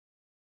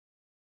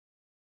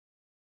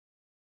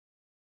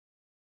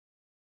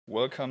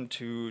Welcome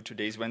to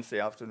today's Wednesday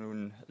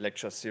afternoon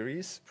lecture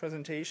series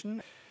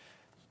presentation.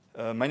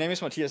 My name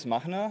is Matthias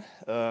Machner.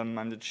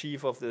 I'm the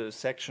chief of the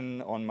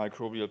section on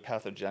microbial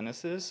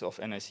pathogenesis of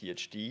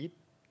NICHD.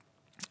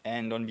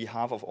 And on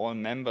behalf of all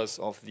members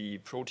of the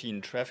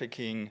protein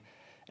trafficking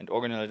and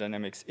organelle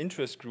dynamics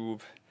interest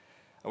group,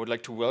 I would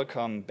like to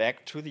welcome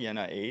back to the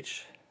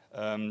NIH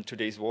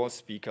today's WAL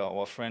speaker,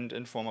 our friend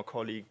and former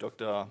colleague,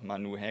 Dr.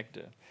 Manu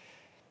Hegde.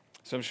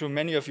 So I'm sure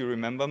many of you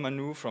remember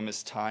Manu from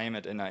his time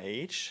at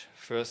NIH,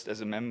 first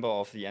as a member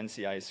of the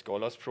NCI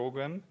Scholars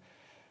Program,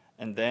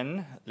 and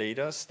then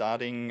later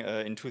starting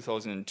in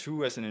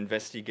 2002 as an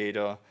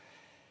investigator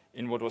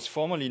in what was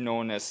formerly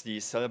known as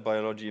the Cell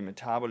Biology and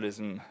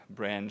Metabolism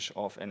branch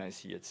of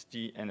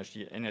NICHD,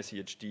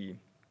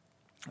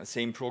 the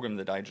same program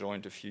that I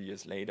joined a few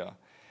years later.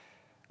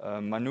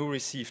 Manu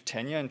received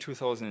tenure in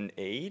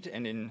 2008,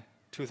 and in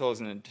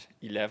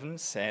 2011,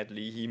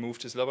 sadly, he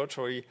moved his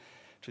laboratory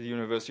to the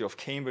University of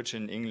Cambridge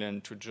in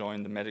England to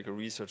join the Medical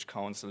Research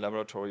Council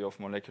Laboratory of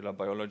Molecular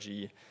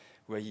Biology,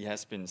 where he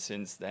has been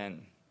since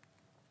then.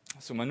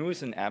 So Manu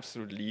is an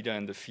absolute leader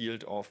in the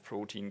field of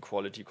protein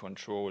quality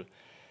control.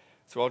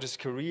 Throughout his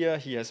career,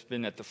 he has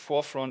been at the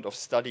forefront of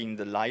studying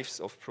the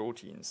lives of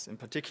proteins, in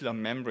particular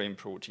membrane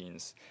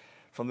proteins,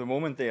 from the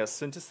moment they are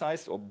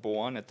synthesized or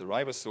born at the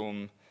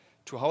ribosome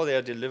to how they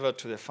are delivered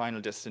to their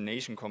final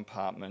destination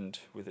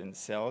compartment within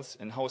cells,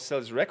 and how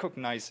cells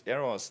recognize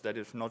errors that,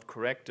 if not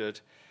corrected,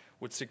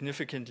 would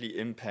significantly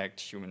impact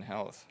human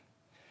health.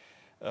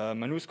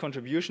 Manu's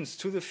contributions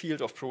to the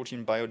field of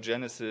protein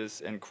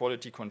biogenesis and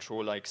quality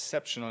control are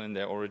exceptional in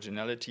their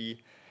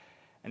originality,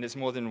 and his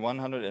more than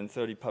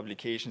 130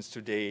 publications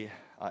today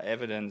are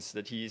evidence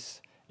that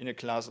he's in a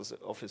class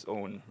of his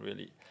own,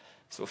 really.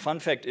 So fun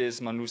fact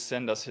is, Manu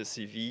sent us his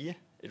CV.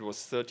 It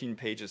was 13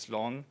 pages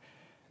long,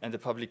 and the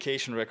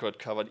publication record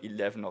covered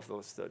 11 of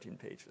those 13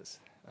 pages.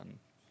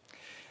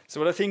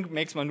 So what I think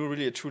makes Manu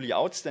really a truly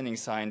outstanding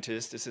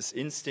scientist is his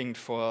instinct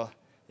for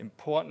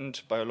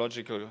important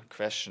biological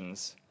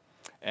questions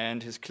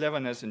and his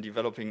cleverness in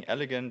developing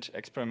elegant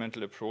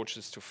experimental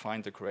approaches to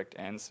find the correct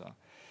answer.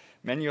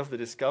 Many of the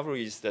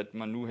discoveries that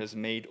Manu has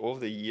made over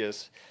the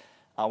years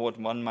are what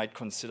one might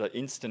consider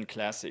instant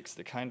classics,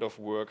 the kind of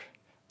work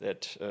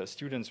that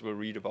students will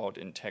read about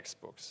in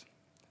textbooks.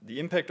 The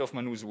impact of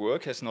Manu's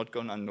work has not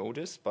gone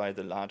unnoticed by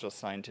the larger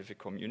scientific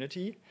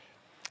community,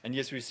 and he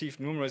has received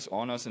numerous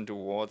honors and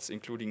awards,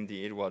 including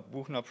the Eduard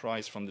Buchner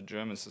Prize from the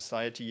German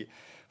Society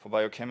for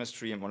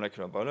Biochemistry and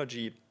Molecular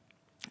Biology,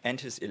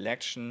 and his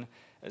election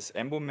as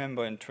EMBO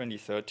member in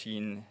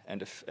 2013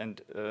 and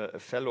a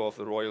fellow of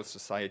the Royal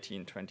Society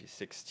in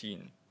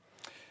 2016.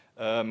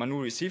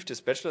 Manu received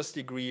his bachelor's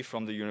degree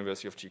from the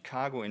University of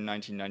Chicago in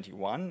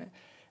 1991,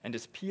 and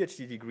his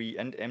PhD degree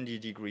and MD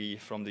degree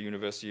from the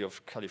University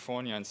of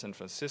California in San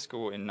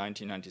Francisco in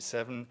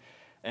 1997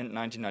 and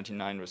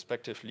 1999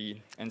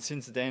 respectively. And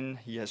since then,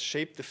 he has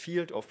shaped the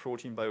field of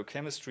protein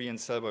biochemistry and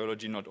cell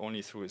biology not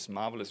only through his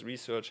marvelous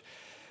research,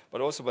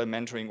 but also by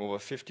mentoring over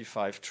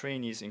 55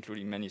 trainees,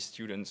 including many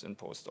students and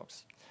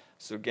postdocs.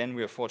 So again,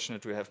 we are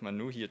fortunate to have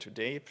Manu here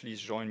today. Please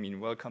join me in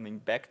welcoming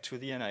back to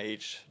the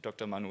NIH,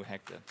 Dr. Manu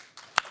Hegde.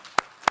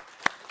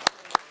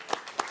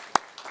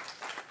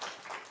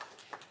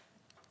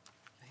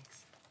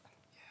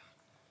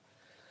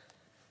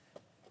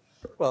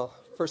 Well,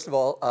 first of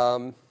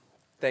all,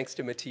 thanks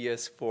to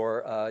Matthias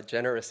for a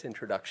generous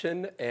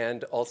introduction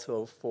and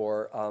also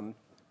for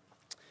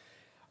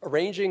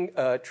arranging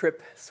a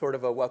trip, sort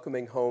of a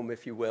welcoming home,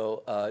 if you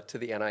will, to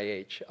the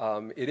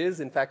NIH. It is,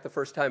 in fact, the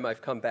first time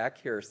I've come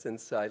back here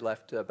since I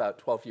left about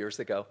 12 years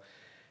ago.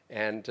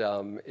 And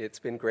it's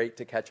been great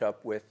to catch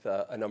up with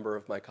a number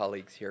of my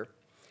colleagues here.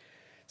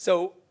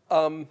 So,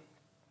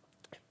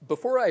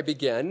 before I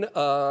begin,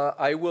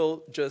 I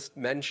will just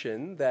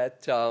mention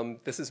that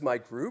this is my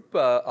group,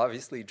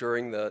 obviously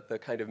during the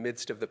kind of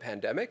midst of the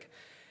pandemic.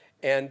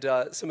 And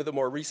some of the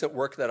more recent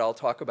work that I'll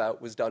talk about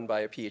was done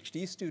by a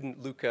PhD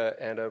student, Luca,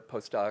 and a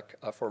postdoc,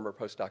 a former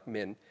postdoc,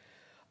 Min.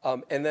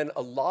 And then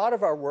a lot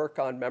of our work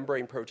on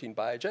membrane protein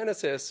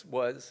biogenesis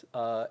was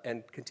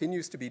and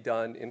continues to be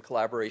done in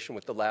collaboration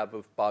with the lab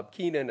of Bob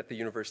Keenan at the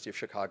University of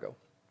Chicago.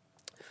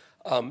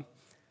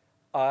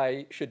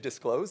 I should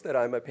disclose that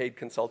I'm a paid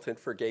consultant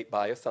for Gate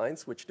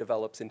Bioscience, which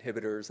develops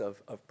inhibitors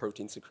of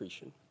protein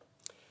secretion.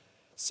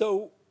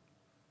 So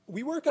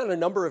we work on a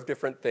number of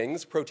different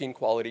things, protein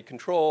quality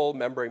control,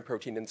 membrane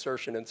protein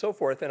insertion, and so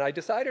forth. And I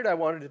decided I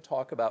wanted to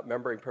talk about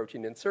membrane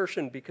protein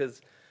insertion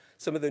because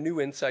some of the new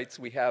insights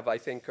we have, I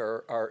think,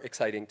 are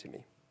exciting to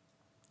me.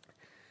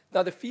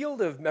 Now, the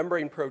field of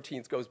membrane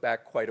proteins goes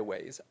back quite a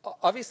ways.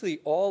 Obviously,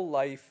 all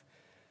life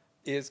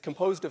is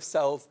composed of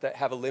cells that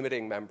have a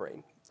limiting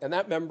membrane. And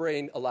that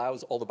membrane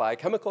allows all the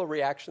biochemical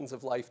reactions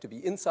of life to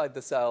be inside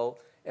the cell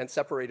and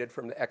separated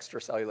from the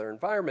extracellular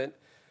environment.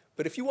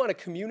 But if you want to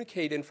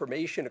communicate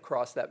information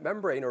across that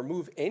membrane or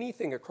move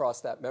anything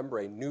across that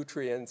membrane,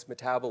 nutrients,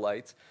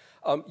 metabolites,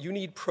 you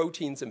need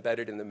proteins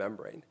embedded in the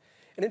membrane.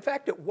 And in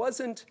fact, it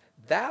wasn't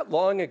that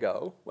long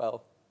ago,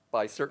 well,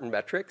 by certain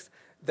metrics,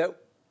 that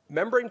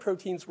membrane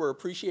proteins were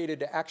appreciated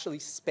to actually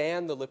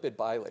span the lipid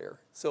bilayer.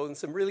 So in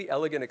some really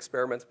elegant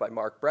experiments by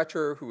Mark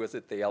Brecher, who was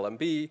at the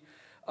LMB,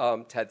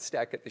 Ted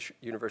Steck at the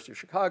University of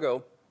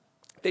Chicago,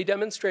 they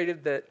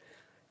demonstrated that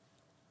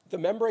the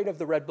membrane of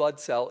the red blood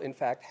cell, in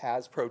fact,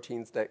 has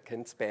proteins that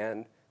can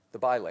span the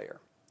bilayer.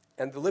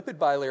 And the lipid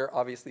bilayer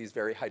obviously is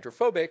very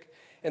hydrophobic.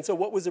 And so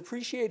what was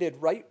appreciated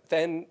right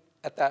then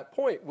at that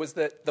point was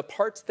that the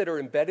parts that are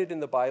embedded in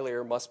the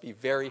bilayer must be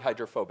very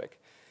hydrophobic.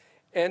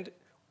 And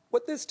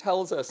what this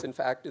tells us, in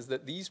fact, is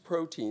that these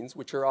proteins,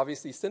 which are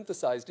obviously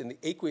synthesized in the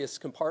aqueous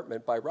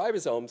compartment by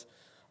ribosomes,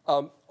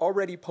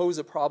 already pose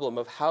a problem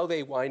of how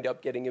they wind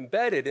up getting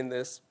embedded in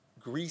this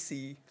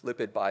greasy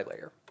lipid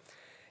bilayer.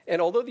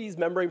 And although these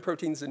membrane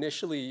proteins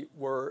initially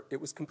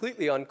it was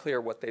completely unclear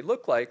what they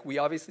look like, we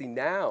obviously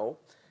now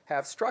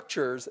have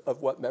structures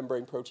of what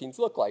membrane proteins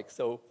look like.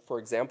 So, for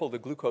example, the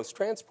glucose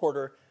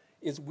transporter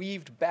is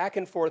weaved back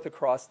and forth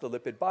across the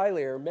lipid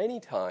bilayer many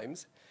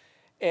times,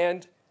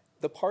 and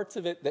the parts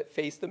of it that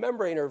face the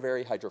membrane are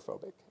very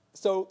hydrophobic.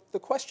 So the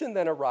question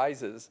then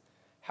arises,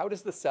 how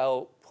does the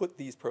cell put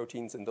these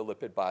proteins in the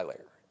lipid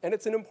bilayer? And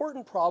it's an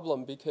important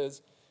problem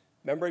because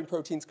membrane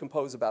proteins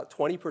compose about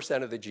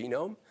 20% of the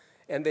genome,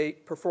 and they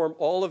perform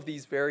all of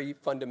these very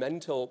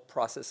fundamental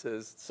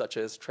processes, such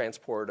as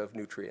transport of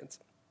nutrients.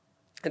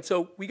 And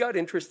so we got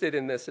interested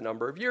in this a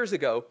number of years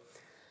ago.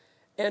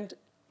 And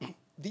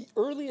the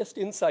earliest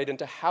insight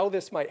into how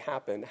this might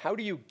happen, how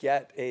do you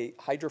get a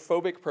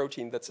hydrophobic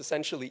protein that's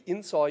essentially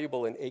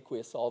insoluble in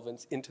aqueous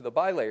solvents into the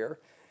bilayer,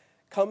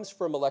 comes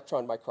from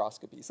electron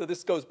microscopy. So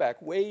this goes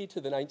back way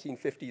to the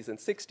 1950s and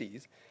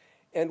 60s.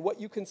 And what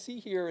you can see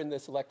here in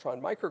this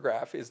electron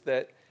micrograph is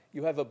that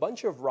you have a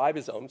bunch of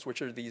ribosomes,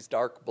 which are these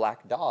dark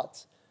black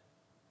dots,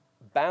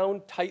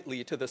 bound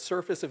tightly to the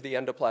surface of the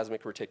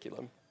endoplasmic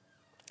reticulum.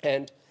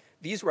 And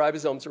these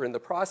ribosomes are in the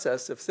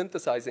process of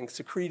synthesizing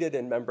secreted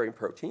and membrane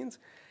proteins.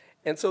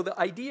 And so the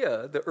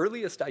idea, the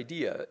earliest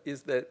idea,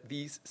 is that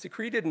these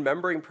secreted and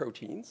membrane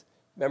proteins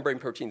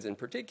in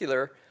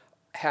particular,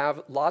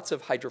 have lots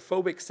of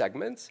hydrophobic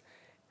segments.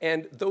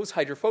 And those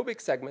hydrophobic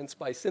segments,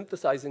 by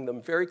synthesizing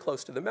them very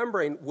close to the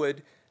membrane,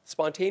 would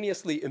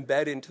spontaneously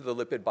embed into the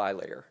lipid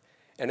bilayer.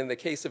 And in the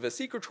case of a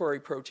secretory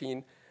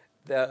protein,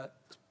 the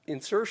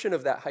insertion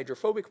of that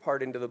hydrophobic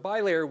part into the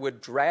bilayer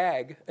would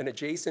drag an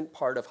adjacent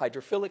part of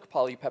hydrophilic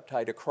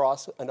polypeptide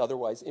across an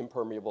otherwise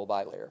impermeable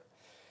bilayer.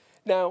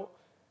 Now,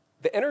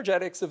 the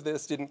energetics of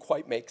this didn't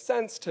quite make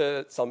sense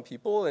to some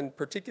people, and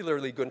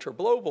particularly Günter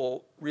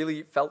Blobel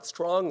really felt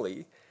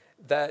strongly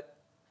that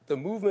the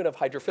movement of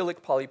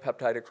hydrophilic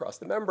polypeptide across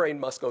the membrane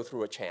must go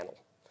through a channel.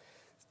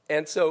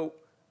 And so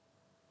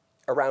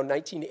around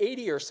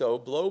 1980 or so,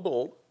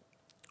 Blobel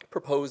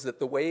proposed that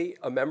the way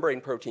a membrane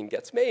protein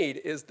gets made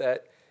is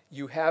that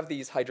you have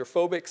these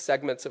hydrophobic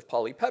segments of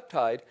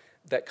polypeptide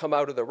that come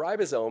out of the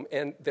ribosome,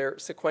 and they're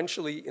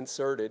sequentially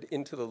inserted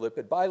into the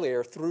lipid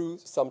bilayer through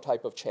some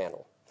type of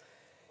channel.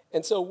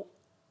 And so,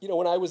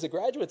 when I was a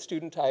graduate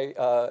student,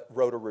 I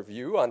wrote a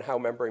review on how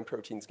membrane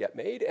proteins get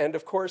made. And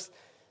of course,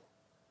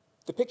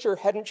 the picture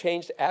hadn't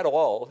changed at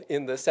all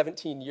in the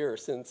 17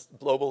 years since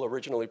Blobel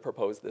originally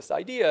proposed this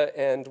idea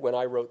and when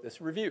I wrote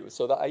this review.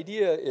 So the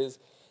idea is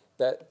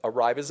that a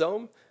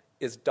ribosome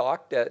is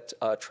docked at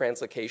a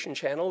translocation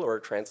channel or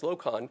a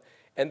translocon,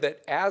 and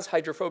that as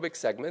hydrophobic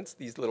segments,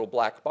 these little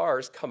black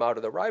bars, come out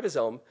of the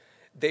ribosome,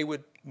 they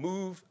would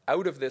move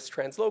out of this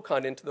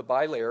translocon into the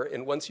bilayer.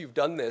 And once you've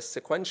done this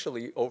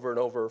sequentially over and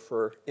over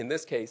for, in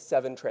this case,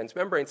 7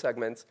 transmembrane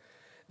segments,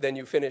 then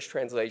you finish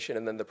translation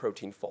and then the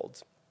protein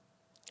folds.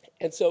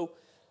 And so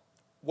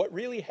what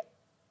really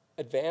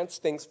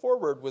advanced things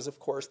forward was, of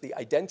course, the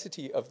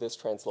identity of this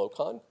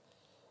translocon.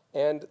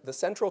 And the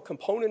central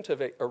component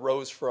of it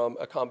arose from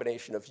a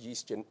combination of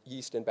yeast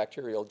and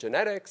bacterial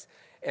genetics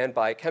and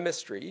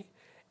biochemistry.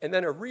 And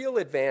then a real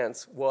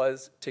advance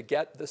was to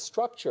get the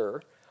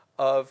structure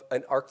of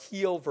an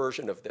archaeal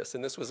version of this.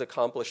 And this was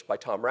accomplished by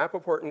Tom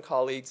Rappaport and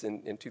colleagues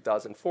in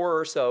 2004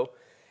 or so.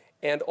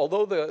 And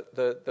although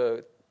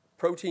the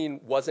protein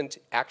wasn't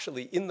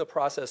actually in the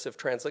process of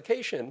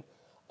translocation,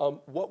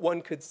 what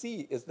one could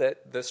see is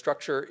that the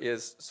structure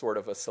is sort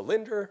of a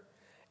cylinder.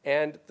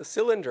 And the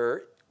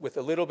cylinder, with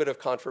a little bit of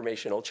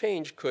conformational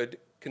change, could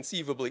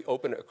conceivably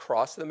open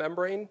across the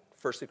membrane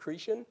for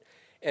secretion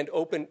and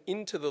open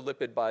into the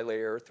lipid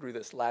bilayer through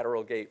this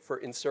lateral gate for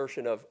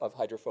insertion of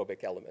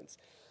hydrophobic elements.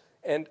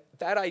 And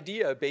that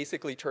idea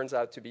basically turns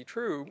out to be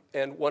true.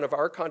 And one of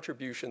our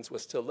contributions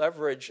was to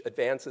leverage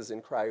advances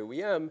in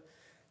cryo-EM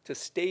to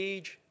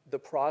stage the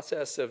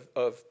process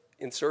of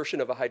insertion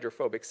of a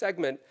hydrophobic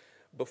segment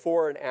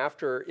before and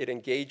after it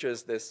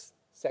engages this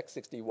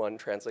Sec61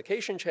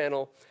 translocation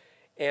channel.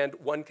 And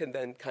one can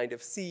then kind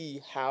of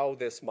see how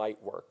this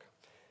might work.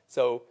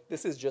 So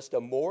this is just a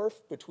morph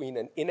between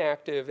an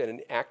inactive and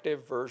an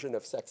active version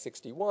of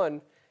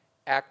Sec61.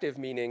 Active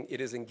meaning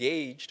it is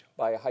engaged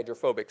by a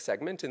hydrophobic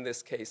segment, in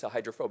this case a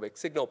hydrophobic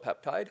signal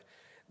peptide,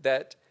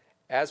 that,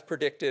 as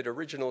predicted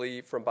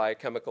originally from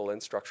biochemical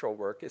and structural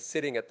work, is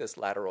sitting at this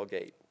lateral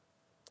gate.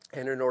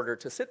 And in order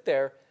to sit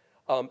there,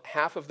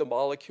 half of the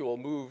molecule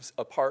moves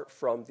apart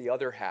from the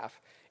other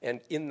half.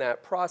 And in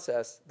that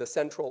process, the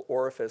central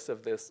orifice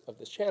of this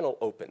channel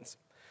opens.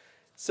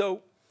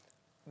 So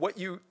what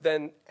you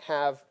then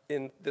have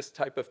in this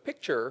type of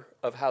picture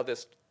of how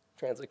this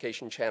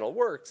translocation channel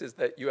works is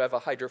that you have a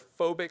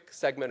hydrophobic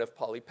segment of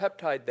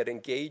polypeptide that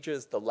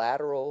engages the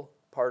lateral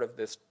part of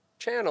this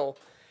channel,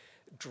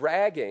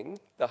 dragging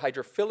the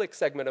hydrophilic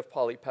segment of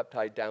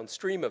polypeptide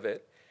downstream of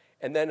it.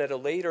 And then at a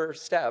later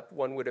step,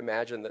 one would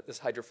imagine that this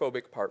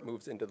hydrophobic part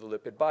moves into the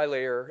lipid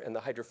bilayer, and the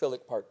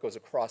hydrophilic part goes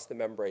across the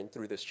membrane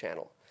through this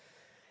channel.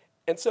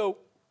 And so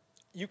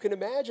you can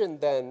imagine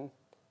then,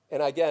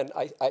 and again,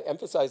 I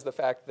emphasize the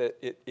fact that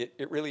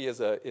it really is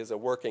a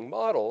working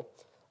model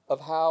of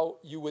how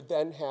you would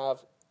then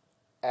have,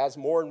 as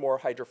more and more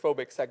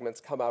hydrophobic segments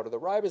come out of the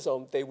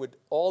ribosome, they would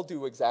all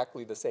do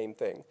exactly the same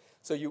thing.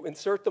 So you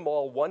insert them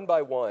all one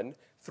by one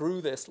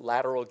through this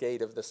lateral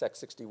gate of the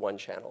Sec61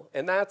 channel.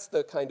 And that's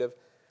the kind of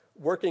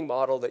working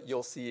model that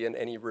you'll see in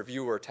any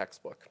review or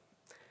textbook.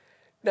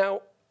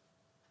 Now,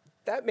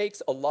 that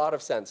makes a lot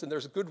of sense, and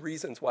there's good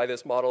reasons why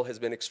this model has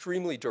been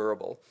extremely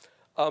durable.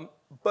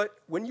 But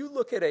when you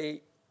look at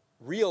a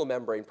real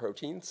membrane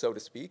protein, so to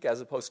speak, as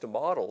opposed to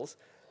models,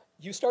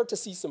 you start to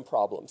see some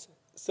problems.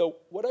 So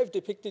what I've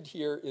depicted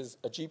here is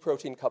a G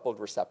protein coupled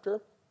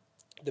receptor,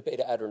 the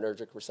beta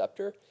adrenergic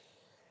receptor.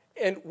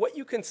 And what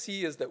you can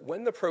see is that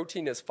when the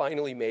protein is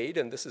finally made,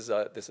 and this is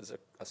a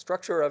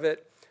structure of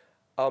it,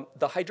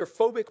 the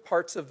hydrophobic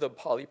parts of the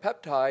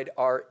polypeptide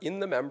are in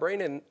the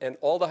membrane, and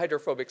all the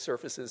hydrophobic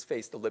surfaces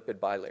face the lipid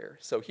bilayer.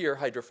 So here,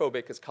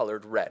 hydrophobic is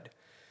colored red.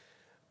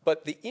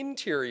 But the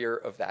interior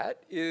of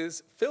that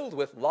is filled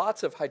with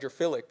lots of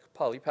hydrophilic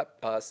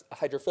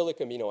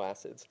amino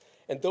acids.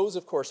 And those,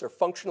 of course, are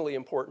functionally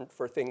important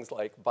for things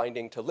like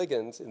binding to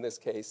ligands, in this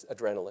case,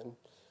 adrenaline.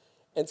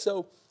 And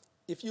so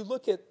if you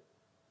look at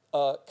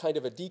kind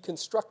of a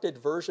deconstructed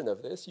version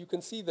of this, you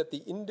can see that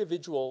the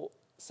individual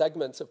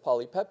segments of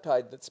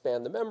polypeptide that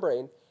span the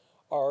membrane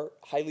are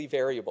highly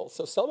variable.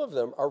 So some of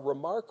them are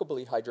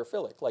remarkably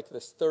hydrophilic, like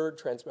this third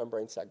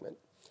transmembrane segment.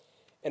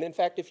 And in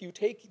fact, if you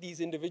take these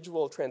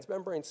individual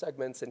transmembrane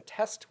segments and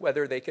test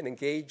whether they can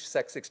engage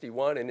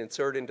Sec61 and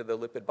insert into the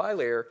lipid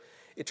bilayer,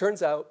 it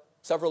turns out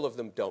several of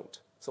them don't.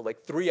 So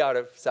like 3 out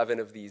of 7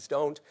 of these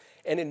don't.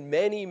 And in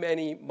many,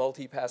 many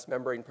multi-pass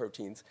membrane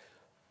proteins,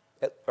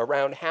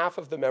 around half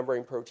of the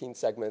membrane protein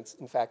segments,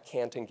 in fact,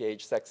 can't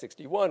engage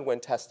Sec61 when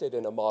tested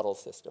in a model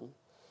system.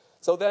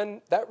 So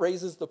then that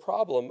raises the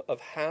problem of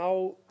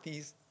how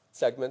these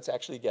segments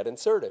actually get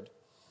inserted.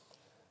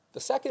 The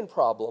second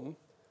problem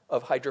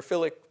of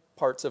hydrophilic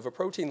parts of a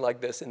protein like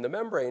this in the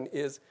membrane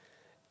is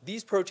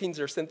these proteins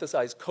are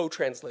synthesized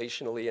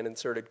co-translationally and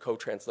inserted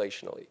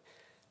co-translationally.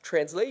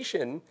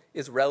 Translation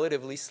is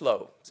relatively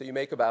slow. So you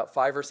make about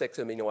 5 or 6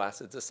 amino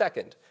acids a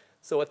second.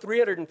 So a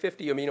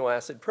 350 amino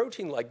acid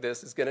protein like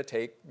this is going to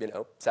take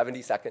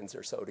 70 seconds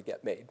or so to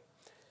get made.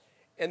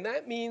 And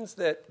that means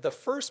that the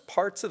first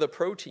parts of the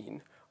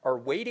protein are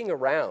waiting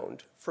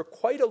around for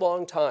quite a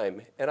long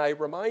time. And I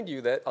remind you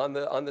that on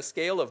the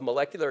scale of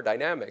molecular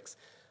dynamics,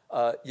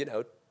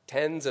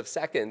 tens of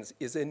seconds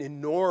is an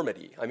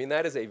enormity. I mean,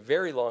 that is a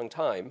very long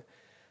time.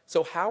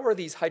 So how are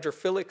these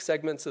hydrophilic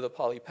segments of the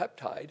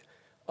polypeptide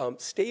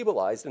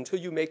stabilized until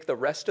you make the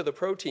rest of the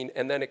protein,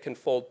 and then it can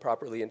fold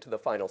properly into the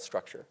final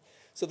structure?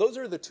 So those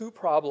are the 2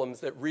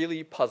 problems that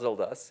really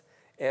puzzled us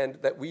and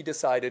that we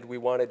decided we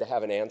wanted to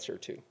have an answer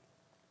to.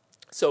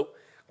 So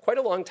quite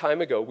a long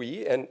time ago,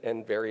 we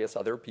and various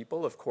other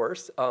people, of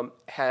course,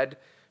 had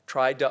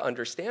tried to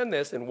understand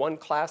this, and one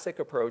classic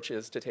approach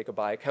is to take a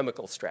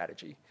biochemical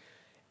strategy.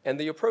 And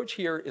the approach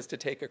here is to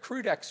take a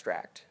crude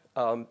extract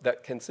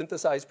that can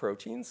synthesize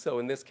proteins. So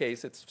in this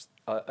case, it's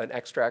an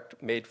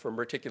extract made from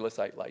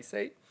reticulocyte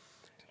lysate.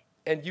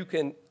 And you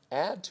can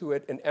add to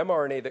it an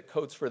mRNA that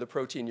codes for the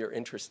protein you're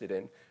interested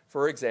in,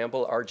 for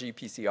example,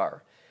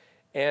 RGPCR.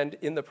 And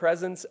in the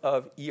presence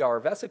of ER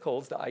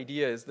vesicles, the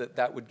idea is that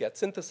that would get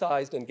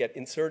synthesized and get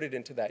inserted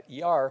into that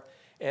ER,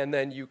 and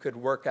then you could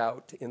work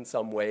out in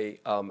some way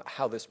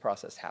how this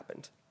process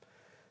happened.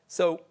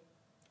 So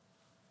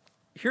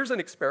here's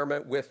an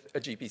experiment with a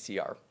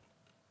GPCR.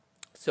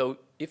 So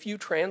if you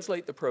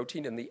translate the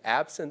protein in the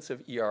absence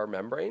of ER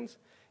membranes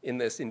in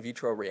this in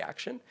vitro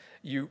reaction,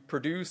 you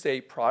produce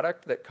a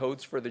product that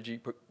codes for the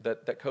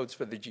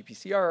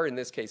GPCR, in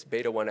this case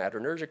beta-1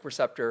 adrenergic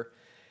receptor.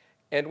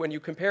 And when you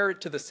compare it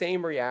to the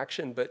same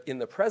reaction, but in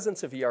the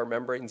presence of ER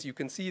membranes, you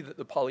can see that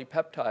the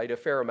polypeptide, a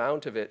fair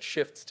amount of it,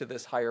 shifts to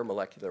this higher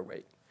molecular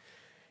weight.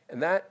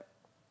 And that,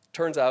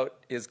 turns out,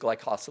 is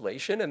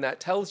glycosylation, and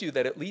that tells you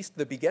that at least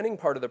the beginning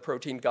part of the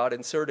protein got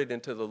inserted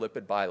into the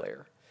lipid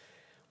bilayer.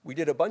 We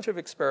did a bunch of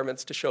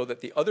experiments to show that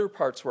the other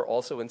parts were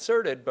also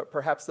inserted, but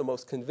perhaps the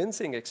most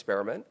convincing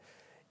experiment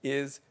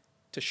is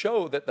to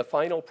show that the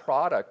final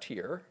product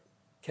here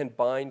can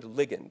bind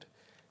ligand.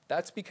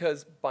 That's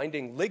because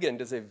binding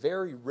ligand is a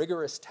very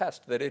rigorous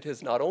test that it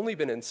has not only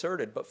been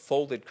inserted, but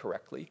folded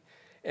correctly.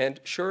 And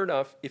sure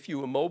enough, if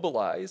you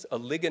immobilize a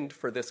ligand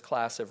for this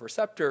class of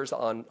receptors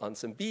on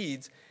some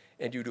beads,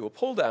 and you do a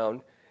pull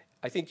down,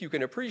 I think you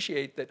can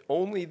appreciate that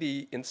only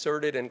the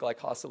inserted and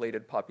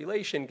glycosylated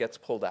population gets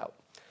pulled out.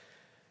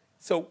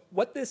 So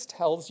what this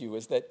tells you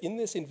is that in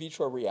this in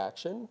vitro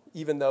reaction,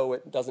 even though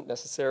it doesn't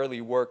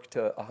necessarily work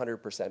to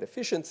 100%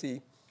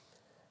 efficiency,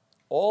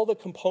 all the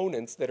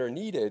components that are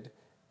needed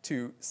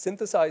to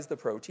synthesize the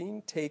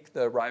protein, take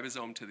the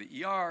ribosome to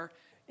the ER,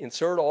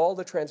 insert all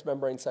the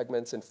transmembrane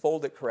segments, and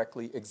fold it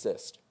correctly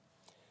exist.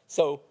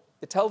 So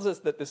it tells us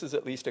that this is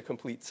at least a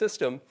complete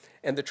system,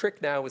 and the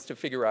trick now is to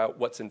figure out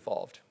what's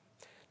involved.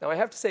 Now, I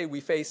have to say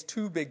we face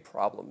two big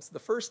problems. The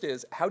first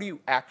is, how do you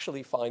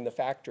actually find the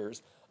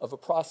factors of a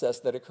process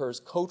that occurs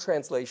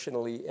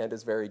co-translationally and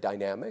is very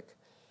dynamic?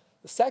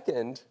 The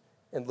second,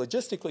 and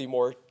logistically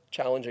more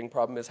challenging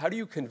problem, is how do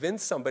you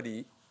convince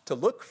somebody to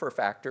look for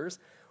factors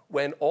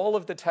when all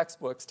of the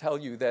textbooks tell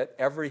you that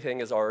everything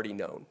is already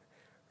known,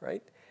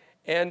 right?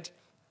 And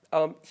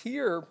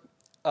here,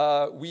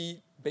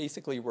 we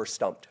basically were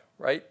stumped,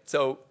 right?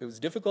 So it was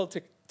difficult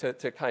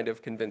to kind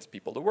of convince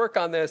people to work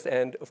on this,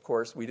 and of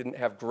course, we didn't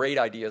have great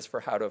ideas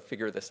for how to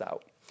figure this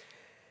out.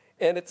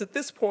 And it's at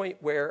this point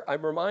where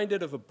I'm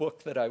reminded of a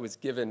book that I was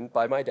given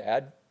by my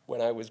dad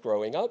when I was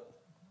growing up,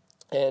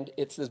 and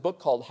it's this book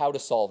called How to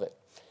Solve It.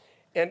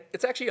 And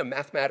it's actually a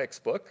mathematics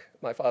book.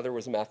 My father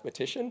was a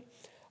mathematician.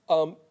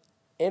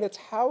 And it's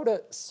how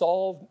to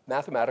solve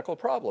mathematical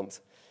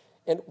problems.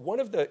 And one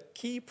of the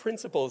key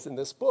principles in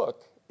this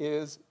book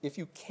is if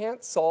you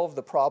can't solve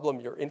the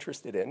problem you're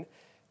interested in,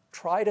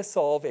 try to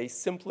solve a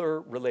simpler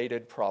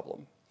related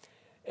problem.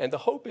 And the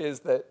hope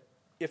is that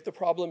if the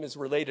problem is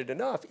related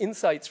enough,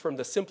 insights from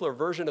the simpler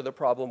version of the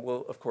problem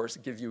will, of course,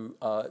 give you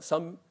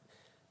some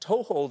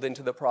toehold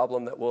into the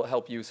problem that will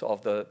help you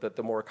solve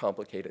the more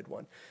complicated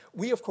one.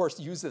 We, of course,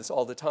 use this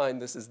all the time.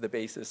 This is the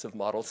basis of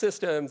model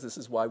systems. This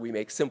is why we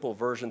make simple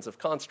versions of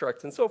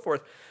constructs and so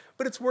forth.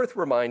 But it's worth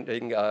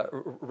reminding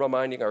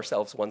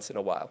ourselves once in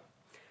a while.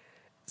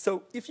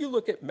 So if you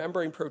look at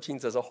membrane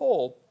proteins as a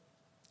whole,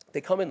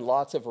 they come in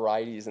lots of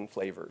varieties and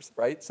flavors,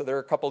 right? So there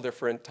are a couple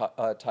different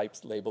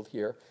types labeled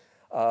here,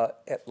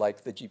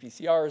 like the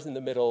GPCRs in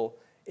the middle,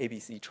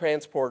 ABC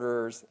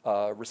transporters,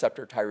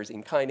 receptor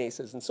tyrosine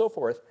kinases, and so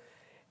forth.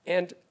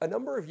 And a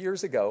number of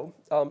years ago,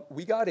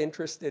 we got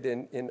interested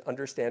in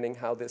understanding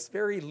how this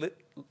very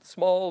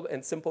small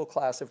and simple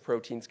class of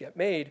proteins get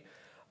made.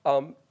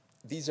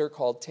 These are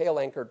called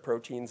tail-anchored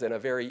proteins, and a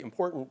very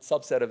important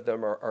subset of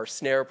them are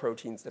snare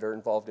proteins that are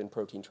involved in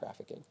protein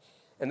trafficking.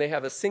 And they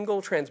have a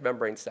single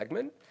transmembrane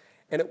segment,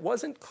 and it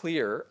wasn't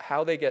clear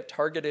how they get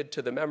targeted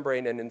to the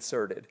membrane and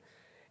inserted.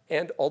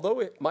 And although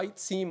it might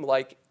seem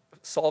like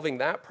solving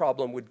that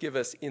problem would give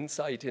us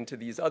insight into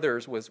these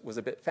others was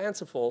a bit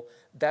fanciful,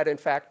 that in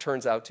fact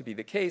turns out to be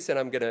the case, and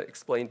I'm going to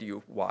explain to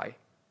you why.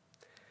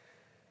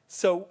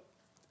 So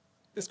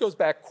this goes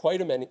back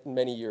quite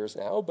many years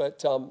now,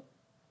 but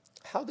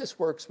how this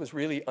works was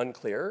really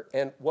unclear,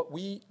 and what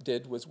we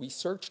did was we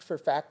searched for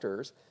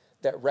factors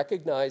that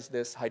recognize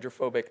this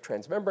hydrophobic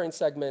transmembrane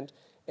segment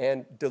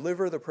and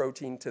deliver the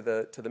protein to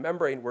the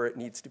membrane where it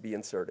needs to be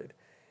inserted.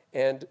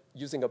 And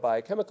using a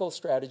biochemical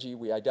strategy,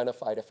 we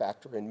identified a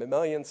factor in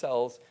mammalian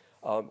cells,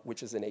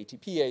 which is an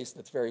ATPase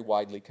that's very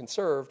widely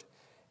conserved,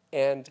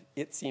 and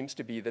it seems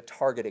to be the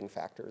targeting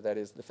factor, that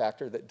is, the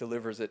factor that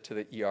delivers it to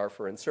the ER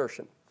for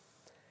insertion.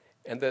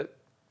 And the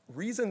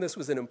reason this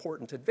was an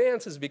important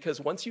advance is because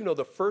once you know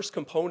the first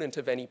component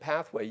of any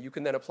pathway, you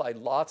can then apply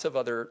lots of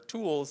other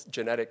tools,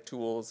 genetic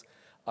tools,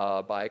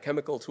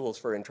 biochemical tools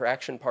for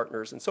interaction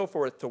partners, and so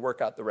forth to work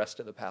out the rest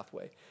of the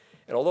pathway.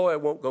 And although I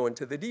won't go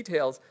into the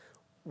details,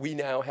 we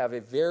now have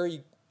a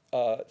very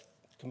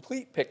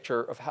complete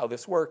picture of how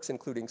this works,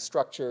 including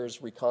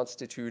structures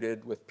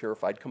reconstituted with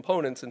purified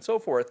components and so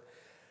forth.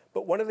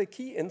 But one of the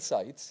key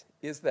insights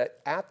is that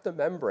at the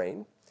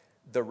membrane,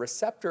 the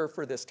receptor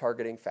for this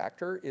targeting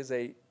factor is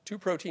a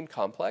two-protein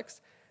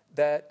complex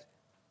that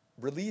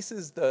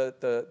releases the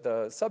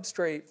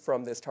substrate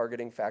from this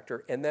targeting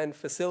factor and then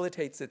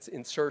facilitates its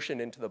insertion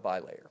into the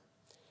bilayer.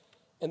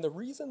 And the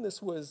reason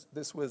this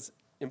was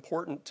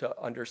important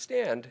to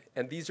understand,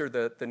 and these are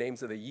the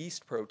names of the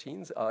yeast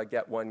proteins,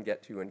 GET1,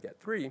 GET2, and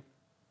GET3,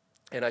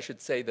 and I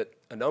should say that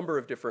a number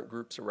of different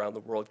groups around the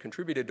world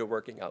contributed to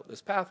working out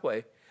this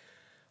pathway,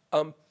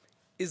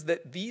 is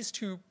that these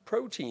two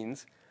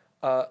proteins,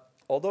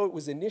 although it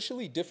was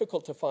initially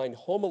difficult to find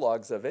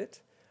homologs of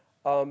it,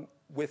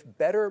 with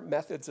better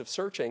methods of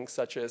searching,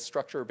 such as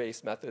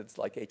structure-based methods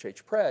like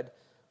HH-pred,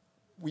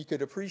 we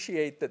could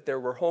appreciate that there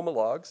were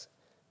homologs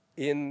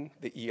in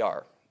the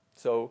ER.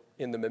 So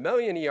in the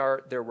mammalian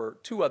ER, there were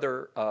two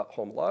other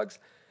homologs.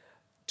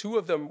 Two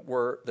of them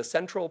were the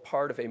central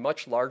part of a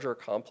much larger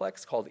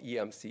complex called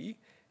EMC,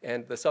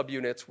 and the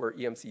subunits were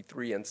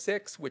EMC3 and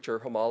 6, which are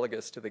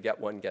homologous to the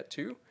GET1,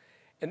 GET2.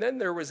 And then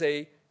there was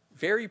a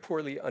very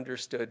poorly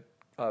understood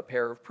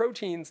pair of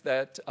proteins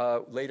that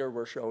later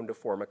were shown to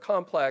form a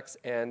complex,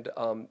 and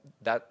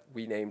that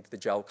we named the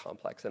gel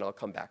complex, and I'll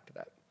come back to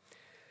that.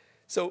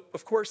 So,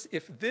 of course,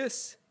 if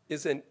this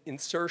is an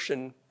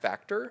insertion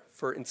factor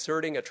for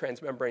inserting a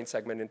transmembrane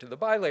segment into the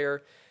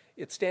bilayer,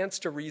 it stands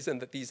to reason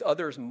that these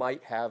others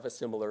might have a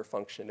similar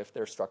function if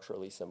they're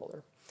structurally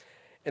similar.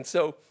 And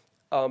so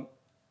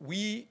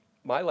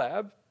my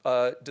lab,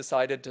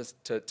 decided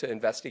to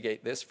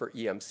investigate this for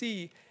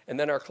EMC, and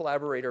then our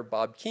collaborator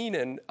Bob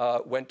Keenan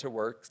went to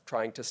work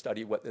trying to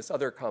study what this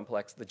other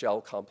complex, the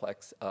gel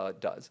complex,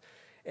 does.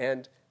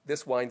 And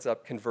this winds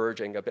up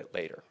converging a bit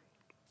later.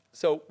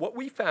 So what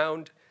we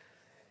found,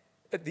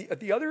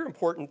 the other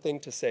important thing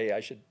to say, I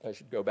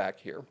should go back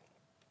here,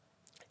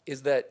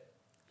 is that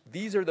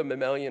these are the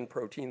mammalian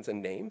proteins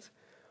and names,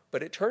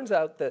 but it turns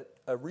out that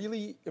a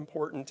really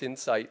important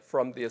insight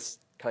from this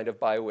kind of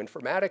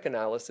bioinformatic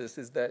analysis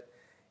is that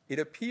it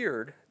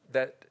appeared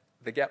that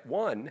the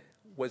GET1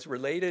 was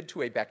related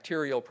to a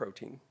bacterial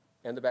protein.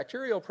 And the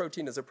bacterial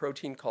protein is a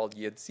protein called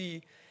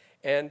YIDC,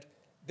 and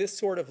this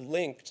sort of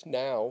linked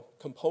now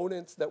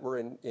components that were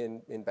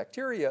in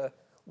bacteria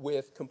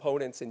with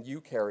components in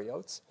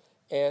eukaryotes.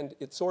 And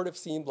it sort of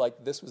seemed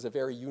like this was a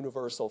very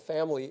universal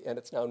family, and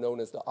it's now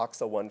known as the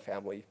OXA1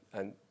 family.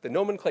 And the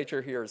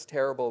nomenclature here is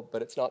terrible,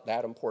 but it's not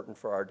that important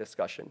for our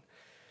discussion.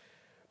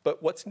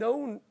 But what's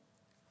known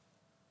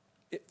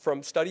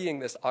from studying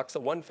this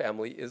OXA1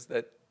 family is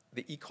that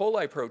the E.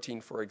 coli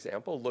protein, for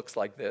example, looks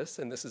like this,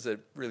 and this is a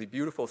really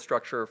beautiful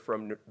structure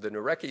from the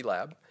Nurecki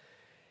lab.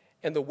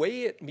 And the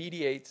way it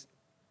mediates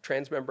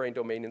transmembrane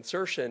domain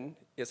insertion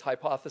is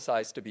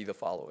hypothesized to be the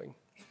following.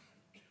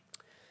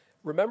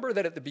 Remember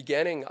that at the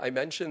beginning, I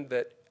mentioned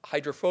that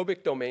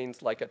hydrophobic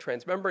domains like a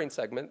transmembrane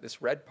segment, this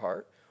red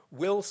part,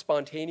 will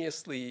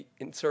spontaneously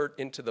insert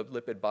into the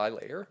lipid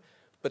bilayer.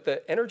 But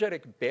the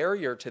energetic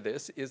barrier to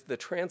this is the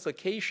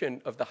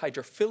translocation of the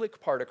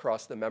hydrophilic part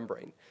across the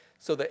membrane.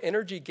 So the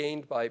energy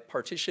gained by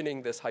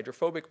partitioning this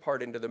hydrophobic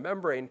part into the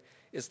membrane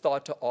is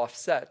thought to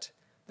offset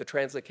the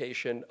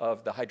translocation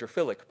of the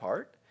hydrophilic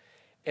part.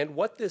 And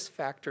what this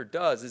factor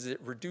does is it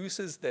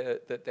reduces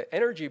the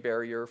energy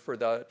barrier for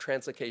the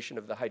translocation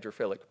of the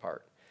hydrophilic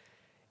part.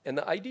 And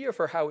the idea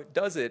for how it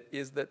does it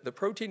is that the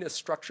protein is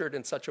structured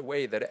in such a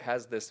way that it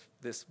has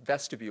this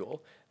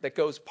vestibule that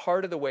goes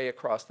part of the way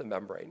across the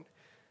membrane.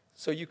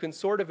 So you can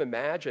sort of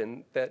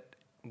imagine that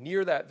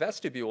near that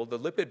vestibule, the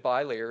lipid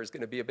bilayer is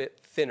going to be a bit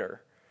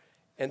thinner.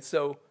 And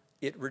so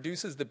it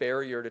reduces the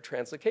barrier to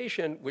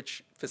translocation,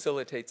 which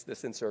facilitates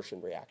this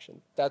insertion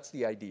reaction. That's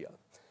the idea.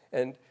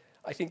 And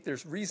I think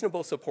there's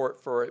reasonable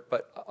support for it,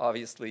 but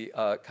obviously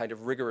kind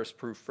of rigorous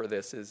proof for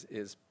this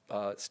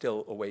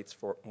still awaits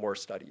for more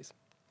studies.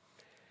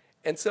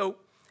 And so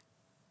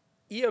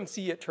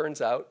EMC, it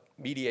turns out,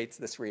 mediates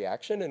this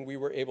reaction, and we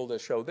were able to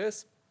show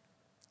this.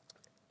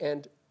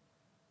 And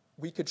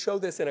we could show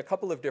this in a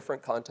couple of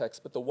different contexts,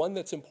 but the one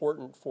that's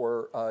important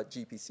for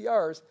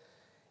GPCRs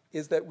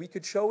is that we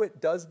could show it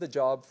does the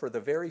job for the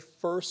very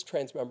first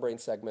transmembrane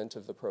segment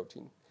of the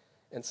protein.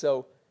 And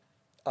so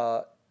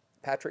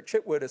Patrick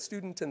Chitwood, a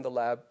student in the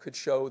lab, could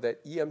show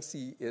that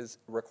EMC is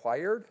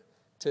required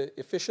to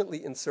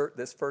efficiently insert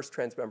this first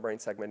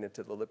transmembrane segment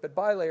into the lipid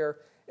bilayer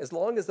as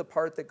long as the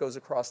part that goes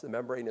across the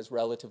membrane is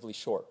relatively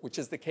short, which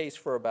is the case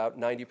for about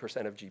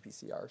 90% of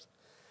GPCRs.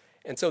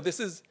 And so this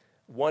is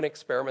one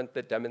experiment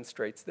that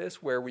demonstrates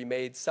this, where we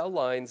made cell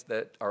lines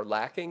that are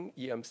lacking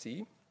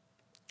EMC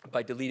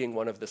by deleting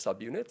one of the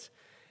subunits.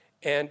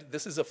 And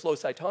this is a flow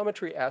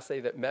cytometry assay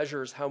that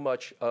measures how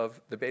much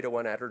of the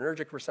beta-1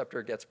 adrenergic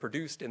receptor gets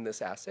produced in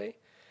this assay.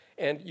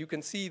 And you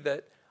can see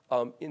that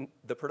in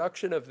the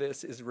production of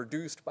this is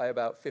reduced by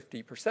about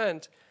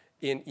 50%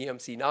 in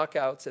EMC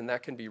knockouts, and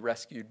that can be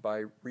rescued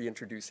by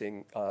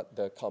reintroducing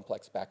the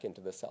complex back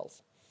into the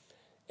cells.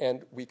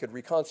 And we could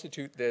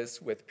reconstitute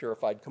this with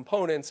purified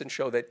components and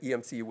show that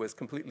EMC was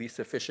completely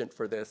sufficient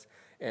for this.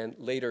 And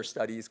later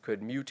studies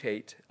could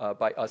mutate,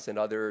 by us and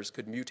others,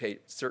 could mutate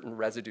certain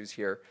residues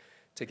here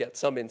to get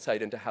some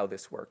insight into how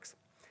this works.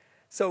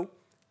 So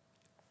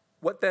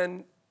what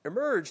then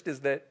emerged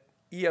is that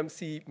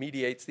EMC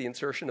mediates the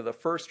insertion of the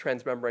first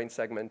transmembrane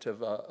segment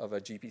of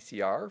a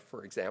GPCR,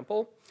 for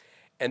example.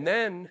 And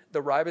then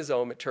the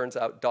ribosome, it turns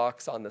out,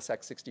 docks on the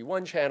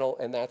Sec61 channel,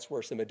 and that's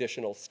where some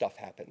additional stuff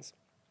happens.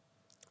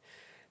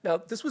 Now,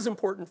 this was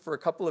important for a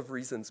couple of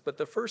reasons, but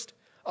the first,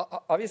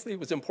 obviously it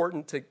was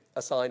important to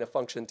assign a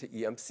function to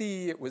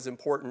EMC. It was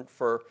important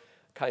for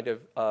kind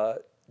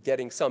of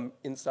getting some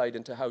insight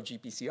into how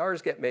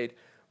GPCRs get made,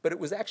 but it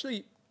was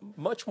actually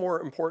much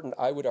more important,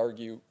 I would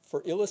argue,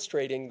 for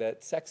illustrating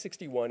that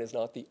Sec61 is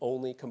not the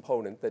only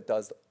component that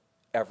does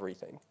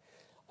everything.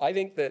 I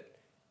think that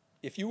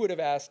if you would have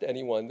asked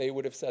anyone, they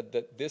would have said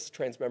that this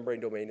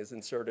transmembrane domain is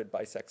inserted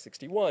by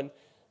Sec61,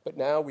 but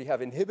now we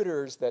have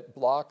inhibitors that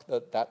block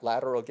that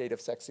lateral gate of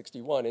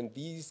Sec61, and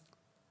these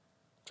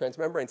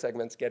transmembrane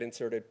segments get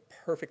inserted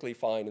perfectly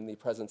fine in the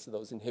presence of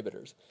those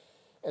inhibitors.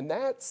 And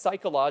that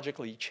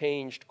psychologically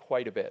changed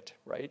quite a bit,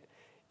 right?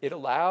 It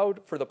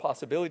allowed for the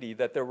possibility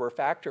that there were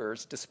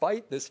factors,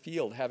 despite this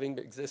field having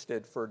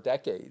existed for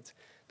decades,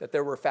 that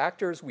there were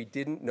factors we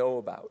didn't know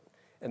about.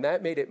 And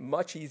that made it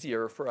much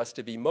easier for us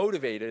to be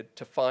motivated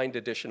to find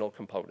additional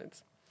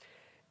components.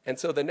 And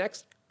so the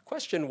next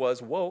question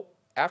was, well,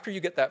 after you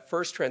get that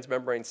first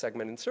transmembrane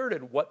segment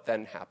inserted, what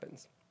then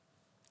happens?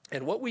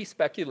 And what we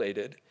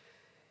speculated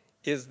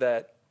is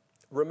that,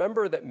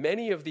 remember that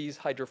many of these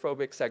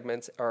hydrophobic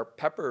segments are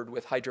peppered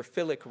with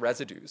hydrophilic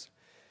residues.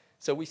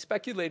 So we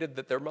speculated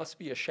that there must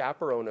be a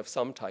chaperone of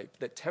some type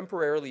that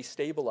temporarily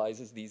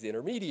stabilizes these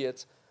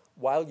intermediates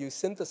while you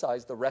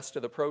synthesize the rest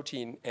of the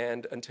protein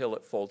and until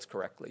it folds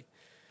correctly.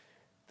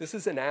 This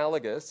is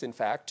analogous, in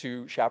fact,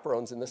 to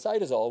chaperones in the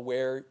cytosol,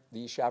 where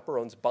these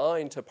chaperones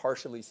bind to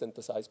partially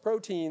synthesized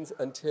proteins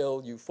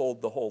until you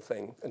fold the whole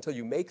thing, until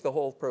you make the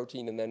whole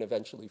protein and then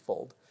eventually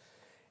fold.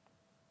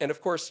 And of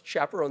course,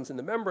 chaperones in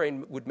the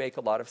membrane would make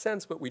a lot of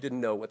sense, but we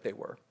didn't know what they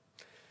were.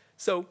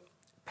 So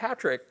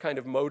Patrick, kind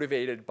of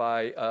motivated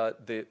by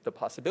the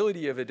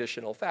possibility of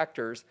additional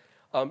factors,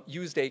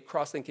 used a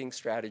cross-linking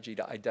strategy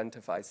to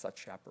identify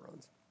such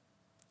chaperones.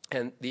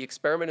 And the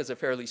experiment is a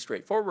fairly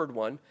straightforward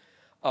one.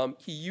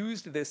 He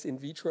used this in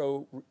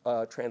vitro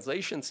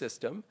translation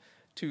system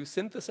to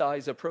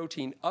synthesize a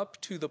protein up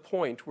to the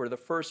point where the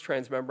first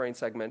transmembrane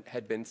segment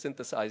had been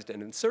synthesized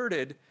and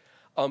inserted,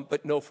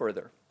 but no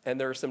further. And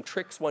there are some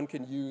tricks one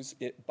can use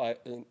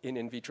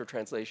in vitro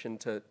translation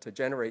to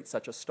generate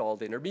such a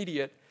stalled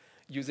intermediate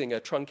using a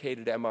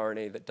truncated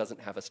mRNA that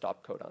doesn't have a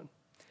stop codon.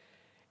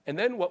 And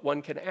then what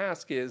one can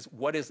ask is,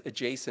 what is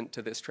adjacent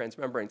to this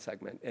transmembrane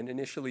segment? And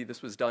initially,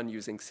 this was done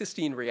using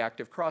cysteine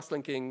reactive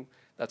cross-linking.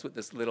 That's what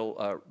this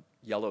little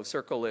yellow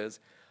circle is.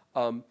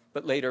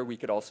 But later, we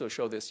could also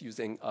show this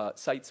using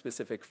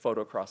site-specific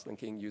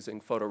photocross-linking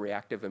using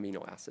photoreactive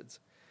amino acids.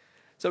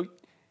 So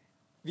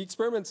the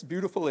experiment's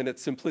beautiful in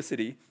its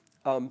simplicity.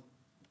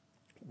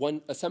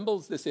 One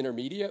assembles this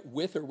intermediate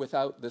with or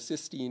without the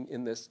cysteine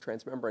in this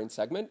transmembrane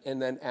segment,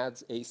 and then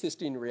adds a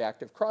cysteine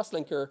reactive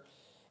cross-linker.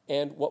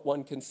 And what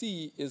one can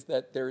see is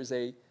that there is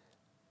a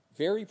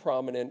very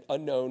prominent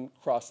unknown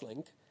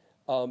cross-link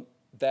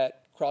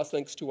that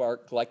cross-links to our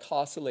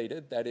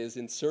glycosylated, that is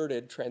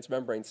inserted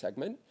transmembrane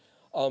segment.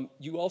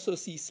 You also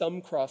see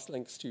some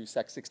cross-links to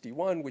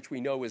Sec61, which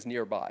we know is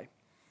nearby.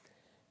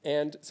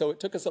 And so it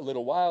took us a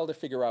little while to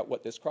figure out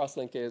what this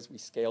cross-link is. We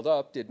scaled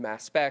up, did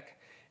mass spec,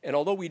 and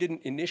although we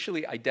didn't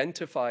initially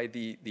identify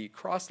the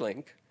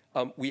cross-link,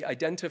 we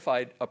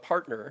identified a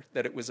partner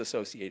that it was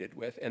associated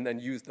with, and then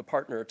used the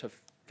partner to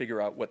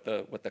figure out what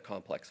the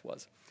complex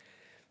was.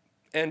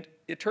 And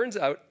it turns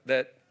out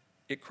that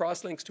it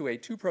cross-links to a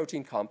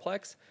two-protein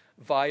complex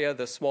via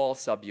the small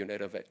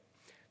subunit of it.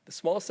 The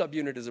small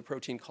subunit is a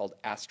protein called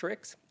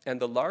Asterix, and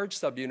the large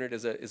subunit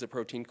is a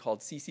protein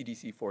called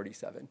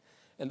CCDC47.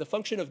 And the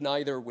function of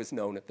neither was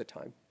known at the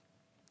time.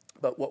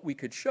 But what we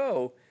could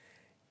show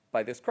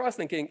by this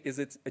cross-linking is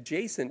it's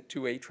adjacent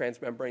to a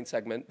transmembrane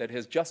segment that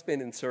has just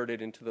been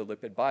inserted into the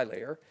lipid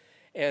bilayer.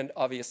 And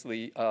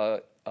obviously,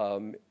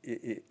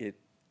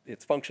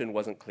 its function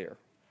wasn't clear.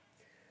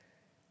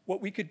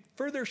 What we could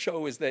further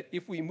show is that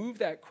if we move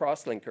that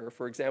cross-linker,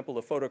 for example,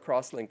 a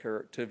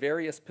photocross-linker, to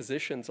various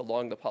positions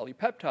along the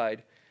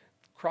polypeptide,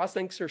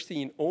 cross-links are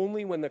seen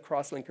only when the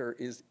cross-linker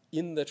is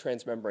in the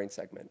transmembrane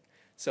segment.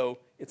 So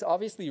it's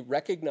obviously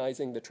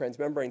recognizing the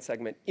transmembrane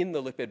segment in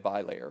the lipid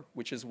bilayer,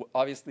 which is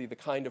obviously the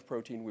kind of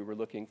protein we were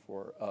looking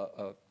for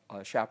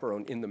a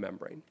chaperone in the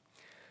membrane.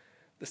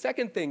 The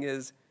second thing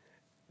is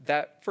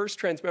that first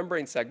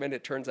transmembrane segment,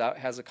 it turns out,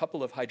 has a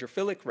couple of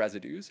hydrophilic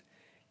residues.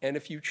 And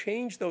if you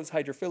change those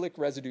hydrophilic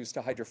residues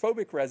to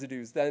hydrophobic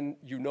residues, then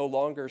you no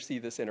longer see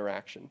this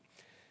interaction.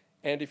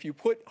 And if you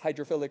put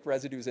hydrophilic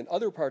residues in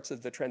other parts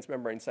of the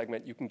transmembrane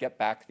segment, you can get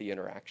back the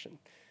interaction.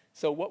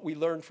 So what we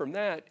learned from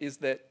that is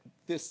that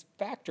this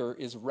factor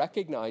is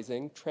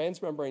recognizing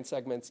transmembrane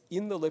segments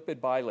in the lipid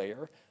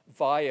bilayer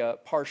via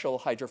partial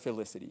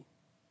hydrophilicity.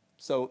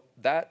 So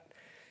that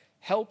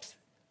helps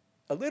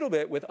a little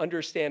bit with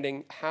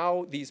understanding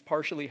how these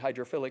partially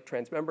hydrophilic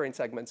transmembrane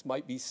segments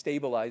might be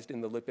stabilized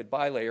in the lipid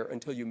bilayer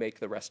until you make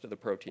the rest of the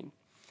protein.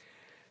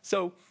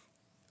 So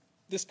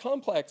this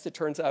complex, it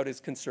turns out, is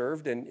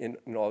conserved in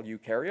all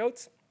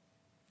eukaryotes.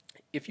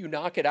 If you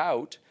knock it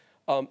out,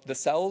 the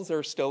cells